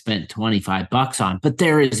closet that I spent $25 on. But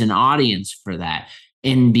there is an audience for that,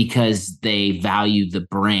 and because they value the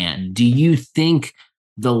brand. Do you think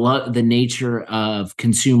the nature of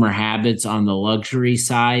consumer habits on the luxury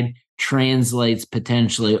side translates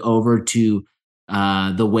potentially over to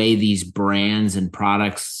the way these brands and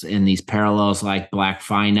products and these parallels like Black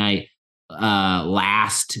Finite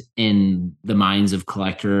last in the minds of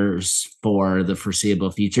collectors for the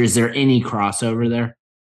foreseeable future? Is there any crossover there?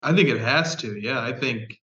 I think it has to. Yeah, I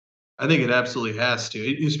think it absolutely has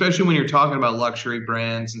to, especially when you're talking about luxury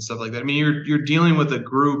brands and stuff like that. I mean, you're dealing with a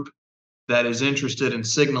group that is interested in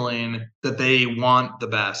signaling that they want the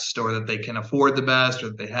best or that they can afford the best or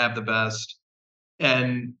that they have the best.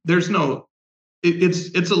 And there's no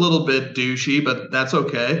it's a little bit douchey, but that's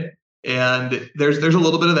okay. And there's a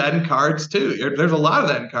little bit of that in cards too. There's a lot of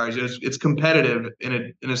that in cards. It's competitive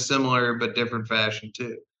in a similar but different fashion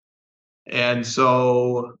too. And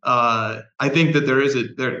so I think that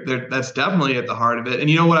there that's definitely at the heart of it. And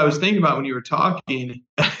you know what I was thinking about when you were talking,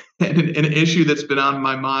 an issue that's been on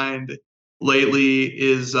my mind lately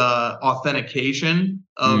is authentication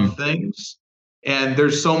of things. And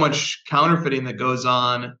there's so much counterfeiting that goes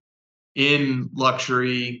on in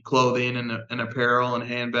luxury clothing and apparel and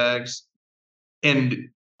handbags. And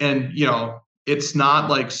you know, it's not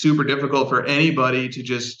like super difficult for anybody to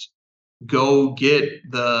just go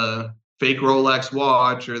get the fake Rolex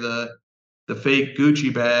watch or the fake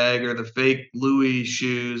Gucci bag or the fake Louis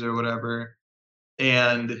shoes or whatever,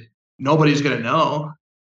 and nobody's gonna know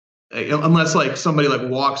unless like somebody like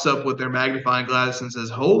walks up with their magnifying glass and says,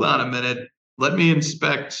 "Hold on a minute, let me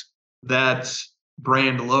inspect that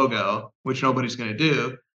brand logo," which nobody's gonna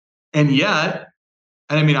do. And yet,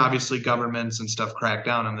 and I mean, obviously, governments and stuff crack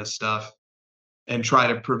down on this stuff and try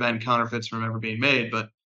to prevent counterfeits from ever being made, but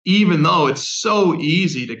even though it's so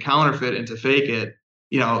easy to counterfeit and to fake it,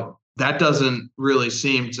 you know, that doesn't really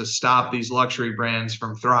seem to stop these luxury brands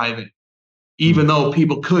from thriving, even though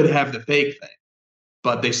people could have the fake thing,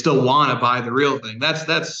 but they still want to buy the real thing. That's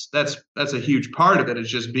a huge part of it, is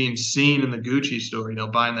just being seen in the Gucci store, you know,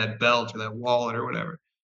 buying that belt or that wallet or whatever.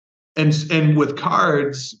 And with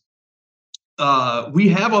cards, we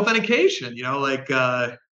have authentication, you know, like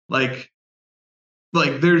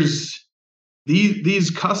there's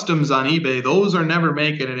these customs on eBay, those are never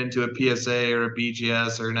making it into a PSA or a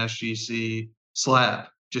BGS or an SGC slab.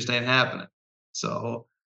 Just ain't happening. So,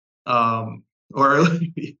 or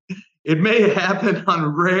it may happen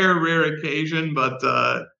on rare occasion, but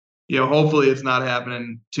you know, hopefully it's not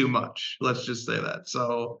happening too much. Let's just say that.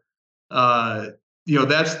 So, you know,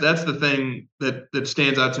 that's the thing that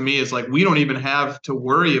stands out to me, is like we don't even have to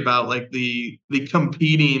worry about like the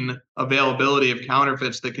competing availability of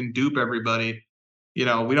counterfeits that can dupe everybody. You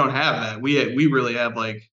know, we don't have that. We really have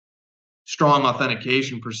like strong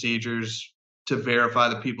authentication procedures to verify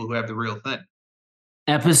the people who have the real thing.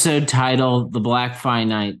 Episode title: The Black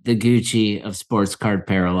Finite, the Gucci of sports card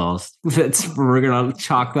parallels. We're gonna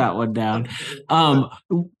chalk that one down.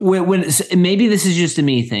 When maybe this is just a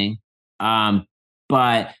me thing.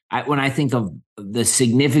 But when I think of the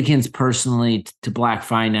significance personally to Black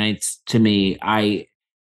Finites, to me, I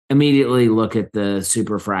immediately look at the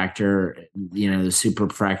superfractor. You know, the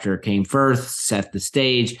superfractor came first, set the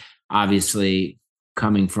stage, obviously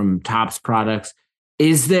coming from Topps products.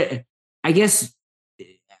 Is there, I guess,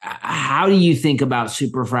 how do you think about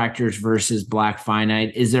superfractors versus Black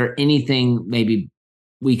Finite? Is there anything maybe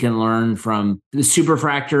we can learn from the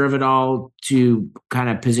superfractor of it all to kind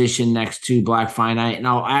of position next to Black Finite. And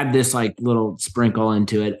I'll add this like little sprinkle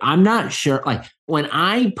into it. I'm not sure, like when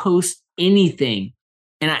I post anything,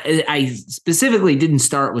 and I specifically didn't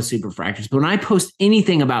start with superfractors, but when I post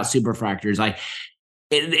anything about superfractors, like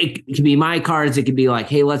it could be my cards. It could be like,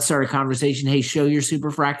 hey, let's start a conversation. Hey, show your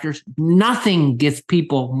superfractors. Nothing gets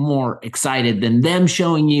people more excited than them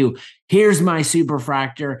showing you, here's my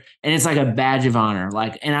superfractor. And it's like a badge of honor.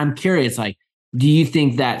 Like, and I'm curious, like, do you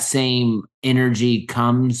think that same energy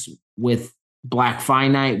comes with Black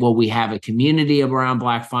Finite? Will we have a community around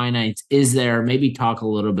Black Finites? Is there, maybe talk a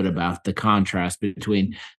little bit about the contrast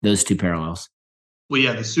between those two parallels? Well,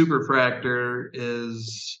 yeah, the superfractor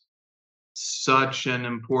is such an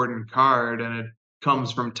important card, and it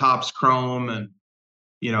comes from Topps Chrome, and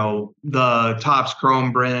the Topps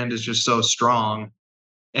Chrome brand is just so strong.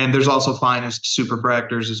 And there's also Finest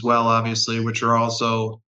superfractors as well, obviously, which are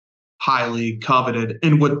also highly coveted.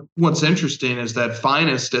 And what's interesting is that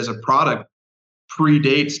Finest as a product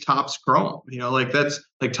predates Topps Chrome. That's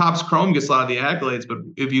like Topps Chrome gets a lot of the accolades, but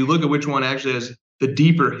if you look at which one actually has the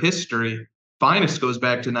deeper history, Finest goes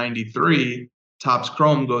back to 93, Topps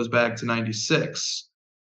Chrome goes back to 96.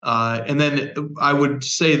 And then I would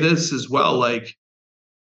say this as well, like,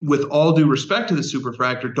 with all due respect to the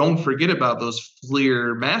superfractor, don't forget about those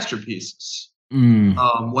Fleer masterpieces.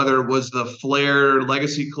 Whether it was the Flair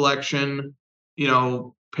Legacy Collection,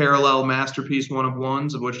 parallel masterpiece one of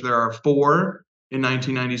ones, of which there are 4 in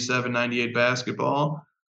 1997-98 basketball,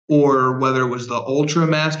 or whether it was the Ultra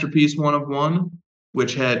Masterpiece one of one,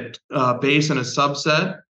 which had base and a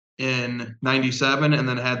subset in 97, and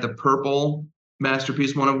then had the Purple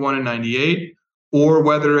Masterpiece one of one in 98, or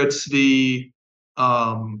whether it's the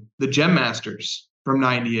Gem Masters from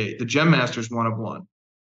 98, the Gem Masters one of one.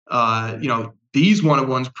 These one of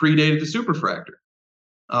ones predated the superfractor.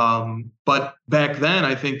 But back then,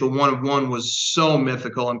 I think the one of one was so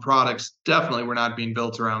mythical, and products definitely were not being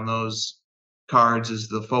built around those cards as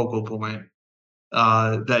the focal point.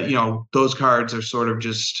 That those cards are sort of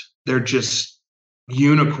they're just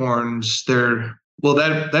unicorns.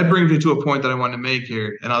 That brings me to a point that I want to make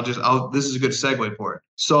here, and this is a good segue for it.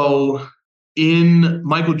 So in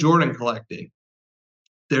Michael Jordan collecting,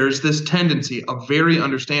 there's this tendency, a very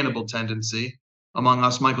understandable tendency among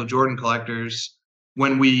us Michael Jordan collectors,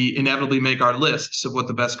 when we inevitably make our lists of what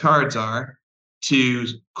the best cards are, to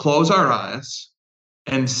close our eyes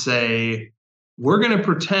and say, we're going to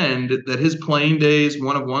pretend that his playing days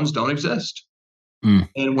one of ones don't exist.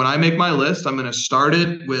 And when I make my list, I'm going to start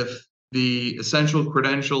it with the essential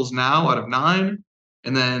credentials now out of 9,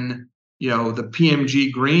 and then the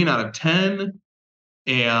PMG green out of 10,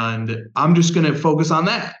 and I'm just going to focus on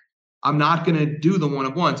that. I'm not going to do the one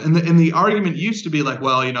of ones. And the argument used to be like,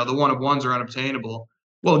 well, the one of ones are unobtainable.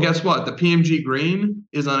 Well, guess what? The PMG green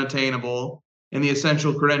is unattainable, and the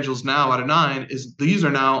essential credentials now out of 9 these are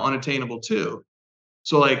now unattainable too.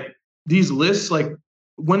 So like these lists, like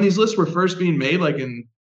when these lists were first being made, like in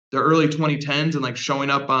the early 2010s, and like showing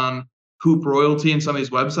up on Hoop Royalty and some of these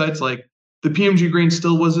websites, like the PMG green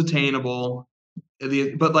still was attainable,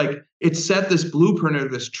 but like it set this blueprint or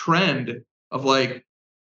this trend of like,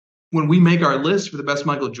 when we make our list for the best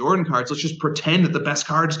Michael Jordan cards, let's just pretend that the best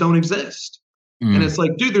cards don't exist. And it's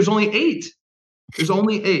like, dude, there's only 8. There's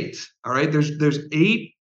only 8. All right. There's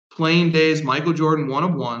 8 playing days Michael Jordan one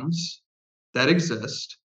of ones that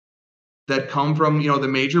exist, that come from, the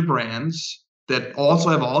major brands, that also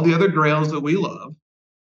have all the other grails that we love.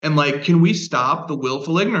 And like, can we stop the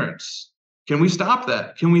willful ignorance? Can we stop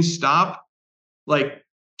that? Can we stop like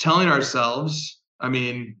telling ourselves,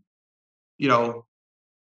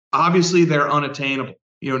 obviously they're unattainable.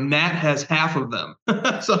 Nat has half of them.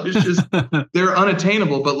 So it's just, they're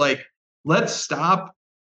unattainable, but like, let's stop,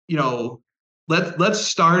 let's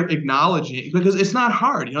start acknowledging, because it's not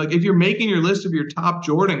hard. Like if you're making your list of your top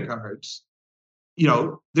Jordan cards,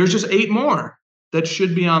 there's just 8 more that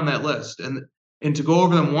should be on that list. And to go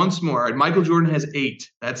over them once more, Michael Jordan has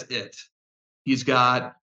 8. That's it. He's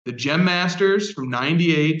got the Gem Masters from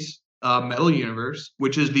 98 Metal Universe,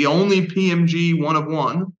 which is the only PMG one of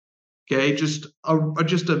one. Okay, just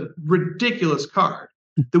a ridiculous card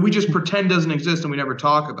that we just pretend doesn't exist and we never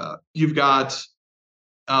talk about. You've got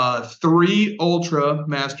 3 Ultra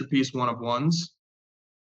Masterpiece one of ones.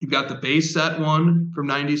 You've got the base set one from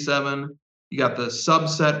 97. You got the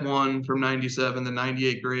subset one from 97, the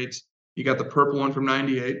 98 greats. You got the purple one from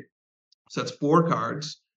 98. So that's 4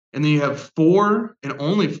 cards. And then you have 4 and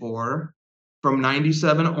only 4 from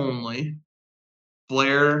 97 only.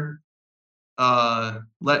 Flair, the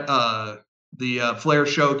Flair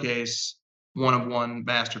Showcase one of one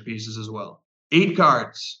masterpieces as well. 8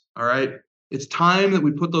 cards. All right. It's time that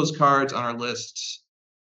we put those cards on our lists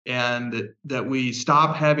and that we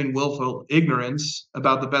stop having willful ignorance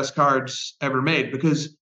about the best cards ever made,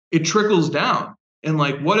 because it trickles down. And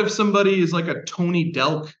like, what if somebody is like a Tony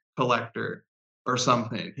Delk collector or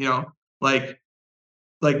something, like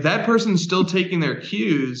that person's still taking their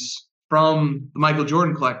cues from the Michael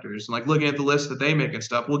Jordan collectors and like looking at the list that they make and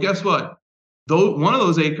stuff. Well, guess what? Though one of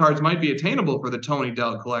those 8 cards might be attainable for the Tony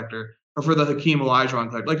Delk collector or for the Hakeem Olajuwon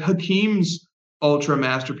collector. Like Hakeem's Ultra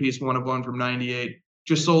Masterpiece 1/1 from '98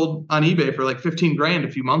 just sold on eBay for like 15 grand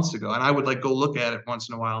a few months ago, and I would like go look at it once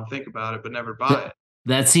in a while and think about it, but never buy it.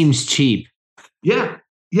 That seems cheap. Yeah,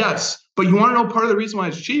 yes, but you want to know part of the reason why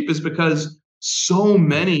it's cheap is because so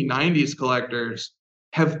many '90s collectors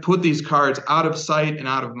have put these cards out of sight and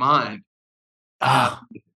out of mind.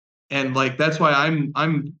 And like that's why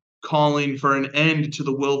I'm calling for an end to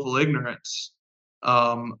the willful ignorance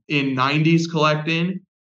in '90s collecting.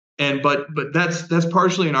 And but that's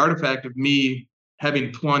partially an artifact of me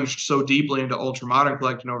having plunged so deeply into ultra modern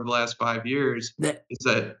collecting over the last 5 years. Is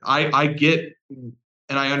that I get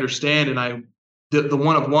and I understand, and the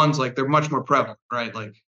one of ones, like they're much more prevalent, right?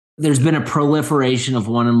 Like there's been a proliferation of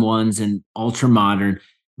one on ones and ultra modern,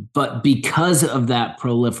 but because of that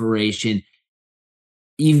proliferation,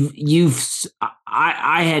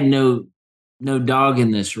 I had no dog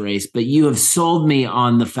in this race, but you have sold me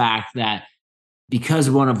on the fact that because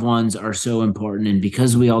one of ones are so important, and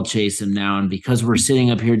because we all chase them now, and because we're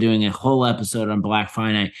sitting up here doing a whole episode on Black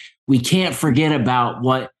Finite, we can't forget about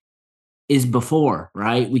what is before,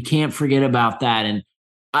 right? We can't forget about that. And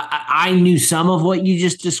I knew some of what you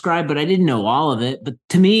just described, but I didn't know all of it. But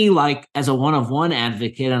to me, like as a one of one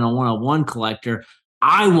advocate and a one of one collector,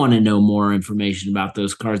 I want to know more information about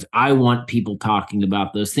those cards. I want people talking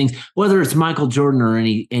about those things, whether it's Michael Jordan or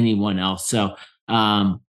anyone else. So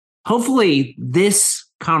hopefully this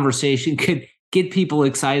conversation could get people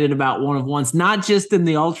excited about one of ones, not just in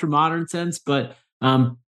the ultra modern sense, but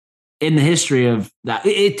in the history of that.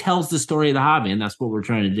 It tells the story of the hobby, and that's what we're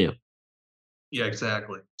trying to do. Yeah,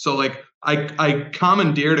 exactly. So like I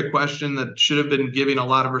commandeered a question that should have been giving a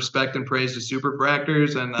lot of respect and praise to super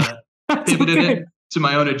fractors and pivoted it to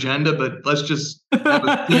my own agenda, but let's just have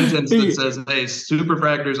a sentence that says, hey, super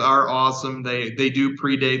fractors are awesome. They do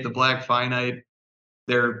predate the Black Finite.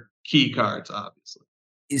 They're key cards, obviously.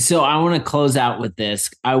 So I want to close out with this.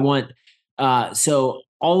 I want so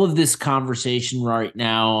all of this conversation right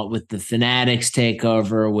now with the Fanatics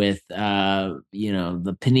takeover, with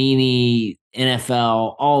the Panini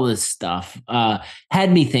NFL, all this stuff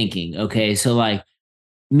had me thinking. Okay, so like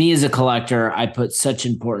me as a collector, I put such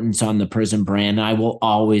importance on the Prizm brand. I will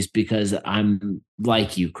always, because I'm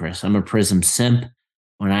like you, Chris. I'm a Prizm simp.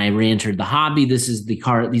 When I re-entered the hobby, these are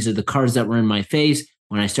the cards that were in my face.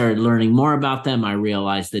 When I started learning more about them, I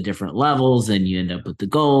realized the different levels, and you end up with the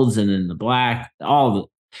golds and then the black.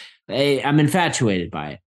 I'm infatuated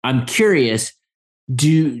by it. I'm curious.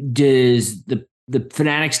 Does the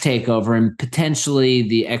Fanatics takeover and potentially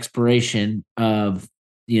the expiration of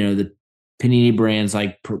the Panini brands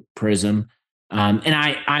like Prizm,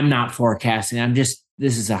 and I'm not forecasting. This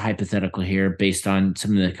is a hypothetical here based on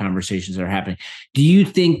some of the conversations that are happening. Do you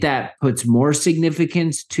think that puts more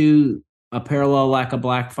significance to a parallel like a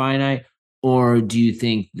Black Finite, or do you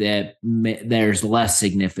think that there's less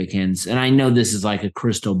significance? And I know this is like a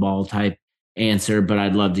crystal ball type answer, but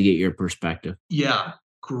I'd love to get your perspective. Yeah,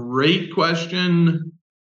 great question.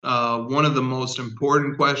 One of the most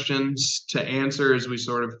important questions to answer as we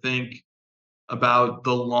sort of think about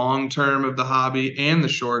the long term of the hobby and the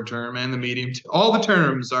short term and the medium. All the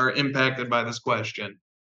terms are impacted by this question.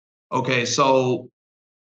 Okay, so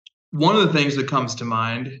one of the things that comes to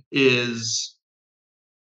mind is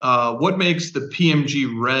what makes the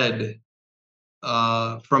PMG Red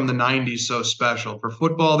from the 90s so special. For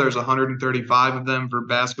football, there's 135 of them. For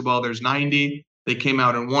basketball, there's 90. They came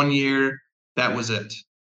out in 1 year. That was it.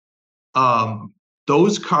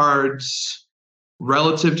 Those cards,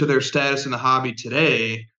 relative to their status in the hobby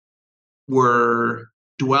today, were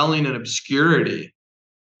dwelling in obscurity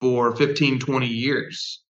for 15, 20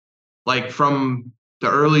 years. Like from the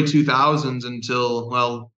early 2000s until,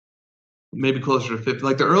 well, maybe closer to 50,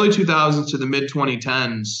 like the early 2000s to the mid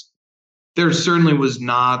 2010s, there certainly was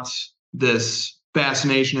not this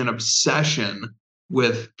fascination and obsession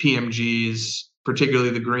with PMGs,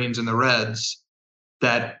 particularly the greens and the reds,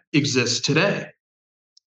 that exists today.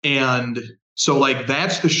 And so like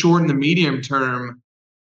that's the short and the medium term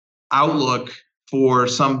outlook for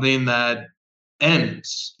something that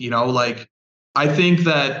ends, like I think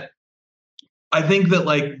that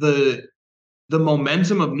like the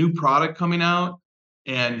momentum of new product coming out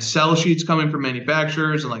and sell sheets coming from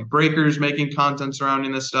manufacturers and like breakers making content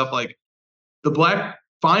surrounding this stuff, like the black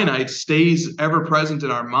finite stays ever present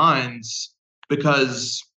in our minds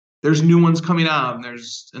because there's new ones coming out,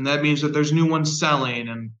 and that means that there's new ones selling,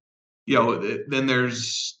 and then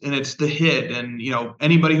it's the hit, and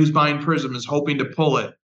anybody who's buying Prizm is hoping to pull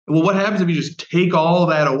it. Well, what happens if you just take all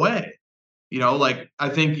that away? Like I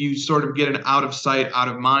think you sort of get an out of sight, out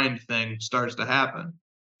of mind thing starts to happen.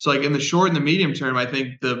 So like in the short and the medium term, I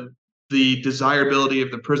think the desirability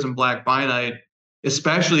of the Prizm Black Finite,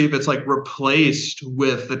 especially if it's like replaced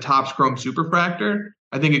with the Topps Chrome Superfractor,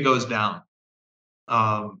 I think it goes down.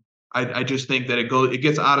 I just think that it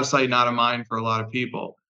gets out of sight and out of mind for a lot of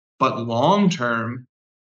people. But long term,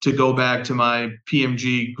 to go back to my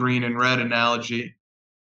PMG green and red analogy,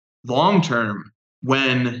 long term,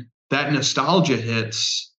 when that nostalgia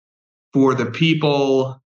hits for the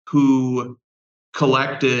people who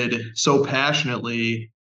collected so passionately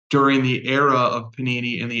during the era of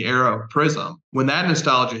Panini and the era of Prizm, when that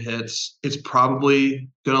nostalgia hits, it's probably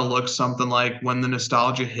going to look something like when the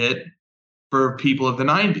nostalgia hit for people of the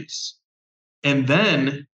 90s. And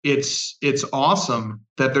then it's awesome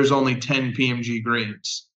that there's only 10 PMG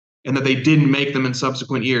greens and that they didn't make them in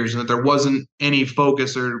subsequent years, and that there wasn't any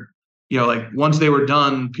focus, or like once they were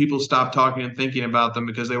done, people stopped talking and thinking about them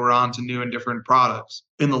because they were on to new and different products.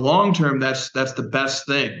 In the long term, that's the best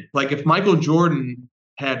thing. Like if Michael Jordan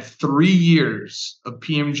had 3 years of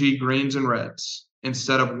PMG greens and reds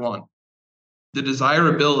instead of 1, the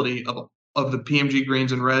desirability of the PMG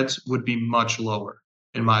greens and reds would be much lower,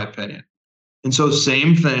 in my opinion. And so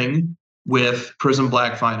same thing with Prizm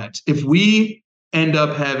Black Finites. If we end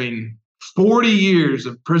up having 40 years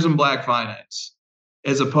of Prizm Black Finites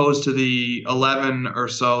as opposed to the 11 or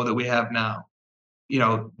so that we have now,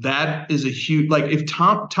 that is a huge, like if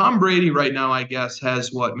Tom Brady right now, I guess,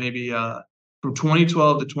 has what, maybe from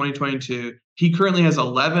 2012 to 2022, he currently has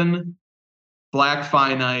 11 Black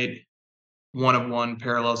Finite 1/1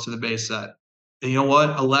 parallels to the base set. And you know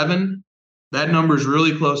what? 11, that number is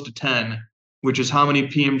really close to 10, which is how many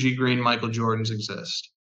PMG green Michael Jordans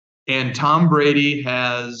exist. And Tom Brady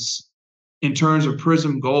has, in terms of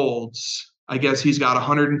Prizm Golds, I guess he's got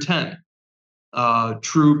 110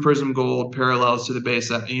 true Prizm Gold parallels to the base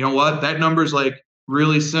set. And you know what? That number is like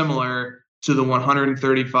really similar to the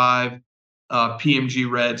 135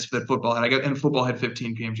 PMG reds that football had. And football had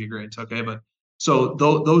 15 PMG greens. Okay, but so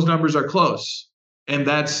those numbers are close, and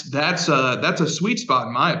that's a sweet spot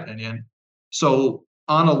in my opinion. So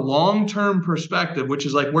on a long-term perspective, which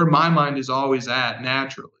is like where my mind is always at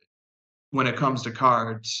naturally when it comes to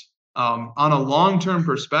cards, on a long-term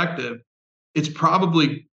perspective, it's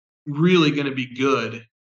probably really going to be good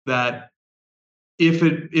that if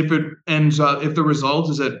the result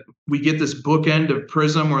is that we get this bookend of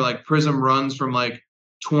Prizm, where like Prizm runs from like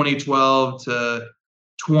 2012 to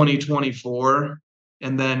 2024,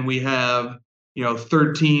 and then we have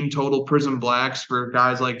 13 total Prizm Blacks for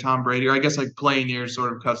guys like Tom Brady, or I guess like playing years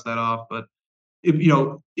sort of cuts that off. But if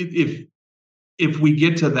we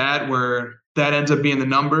get to that where that ends up being the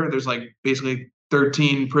number, there's like basically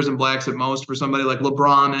 13 Prizm Blacks at most for somebody like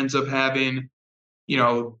LeBron ends up having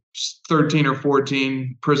 13 or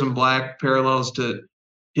 14 Prizm Black parallels to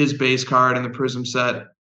his base card in the Prizm set.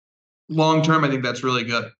 Long term, I think that's really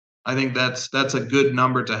good. I think that's a good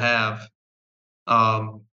number to have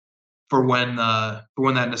for when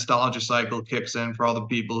that nostalgia cycle kicks in for all the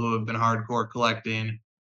people who have been hardcore collecting.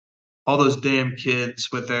 All those damn kids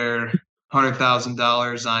with their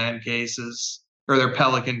 $100,000 Zion cases or their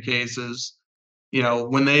Pelican cases,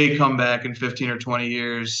 when they come back in 15 or 20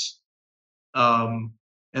 years, and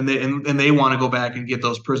they want to go back and get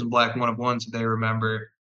those Prizm Black 1/1s that they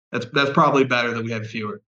remember, that's probably better that we have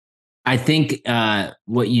fewer. I think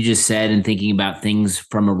what you just said, and thinking about things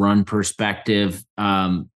from a run perspective,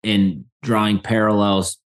 and drawing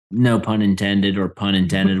parallels, no pun intended or pun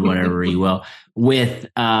intended, whatever you will, with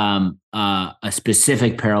a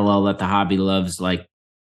specific parallel that the hobby loves, like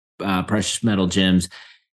precious metal gems,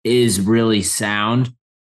 is really sound.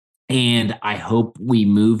 And I hope we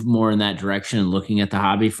move more in that direction and looking at the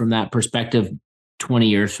hobby from that perspective 20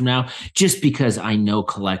 years from now, just because I know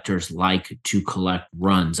collectors like to collect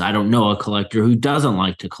runs. I don't know a collector who doesn't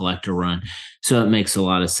like to collect a run. So it makes a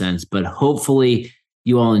lot of sense. But hopefully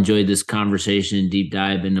you all enjoyed this conversation and deep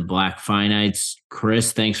dive into Black Finites.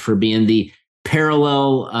 Chris, thanks for being the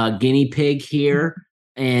parallel guinea pig here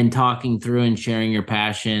and talking through and sharing your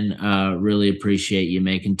passion. Really appreciate you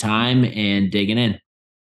making time and digging in.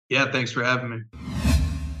 Yeah, thanks for having me.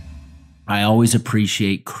 I always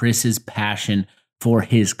appreciate Chris's passion for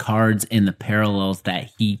his cards and the parallels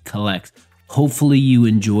that he collects. Hopefully you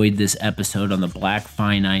enjoyed this episode on the Black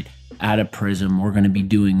Finite out of Prizm. We're going to be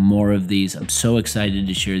doing more of these. I'm so excited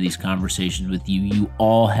to share these conversations with you. You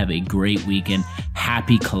all have a great weekend.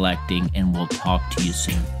 Happy collecting, and we'll talk to you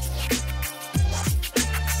soon.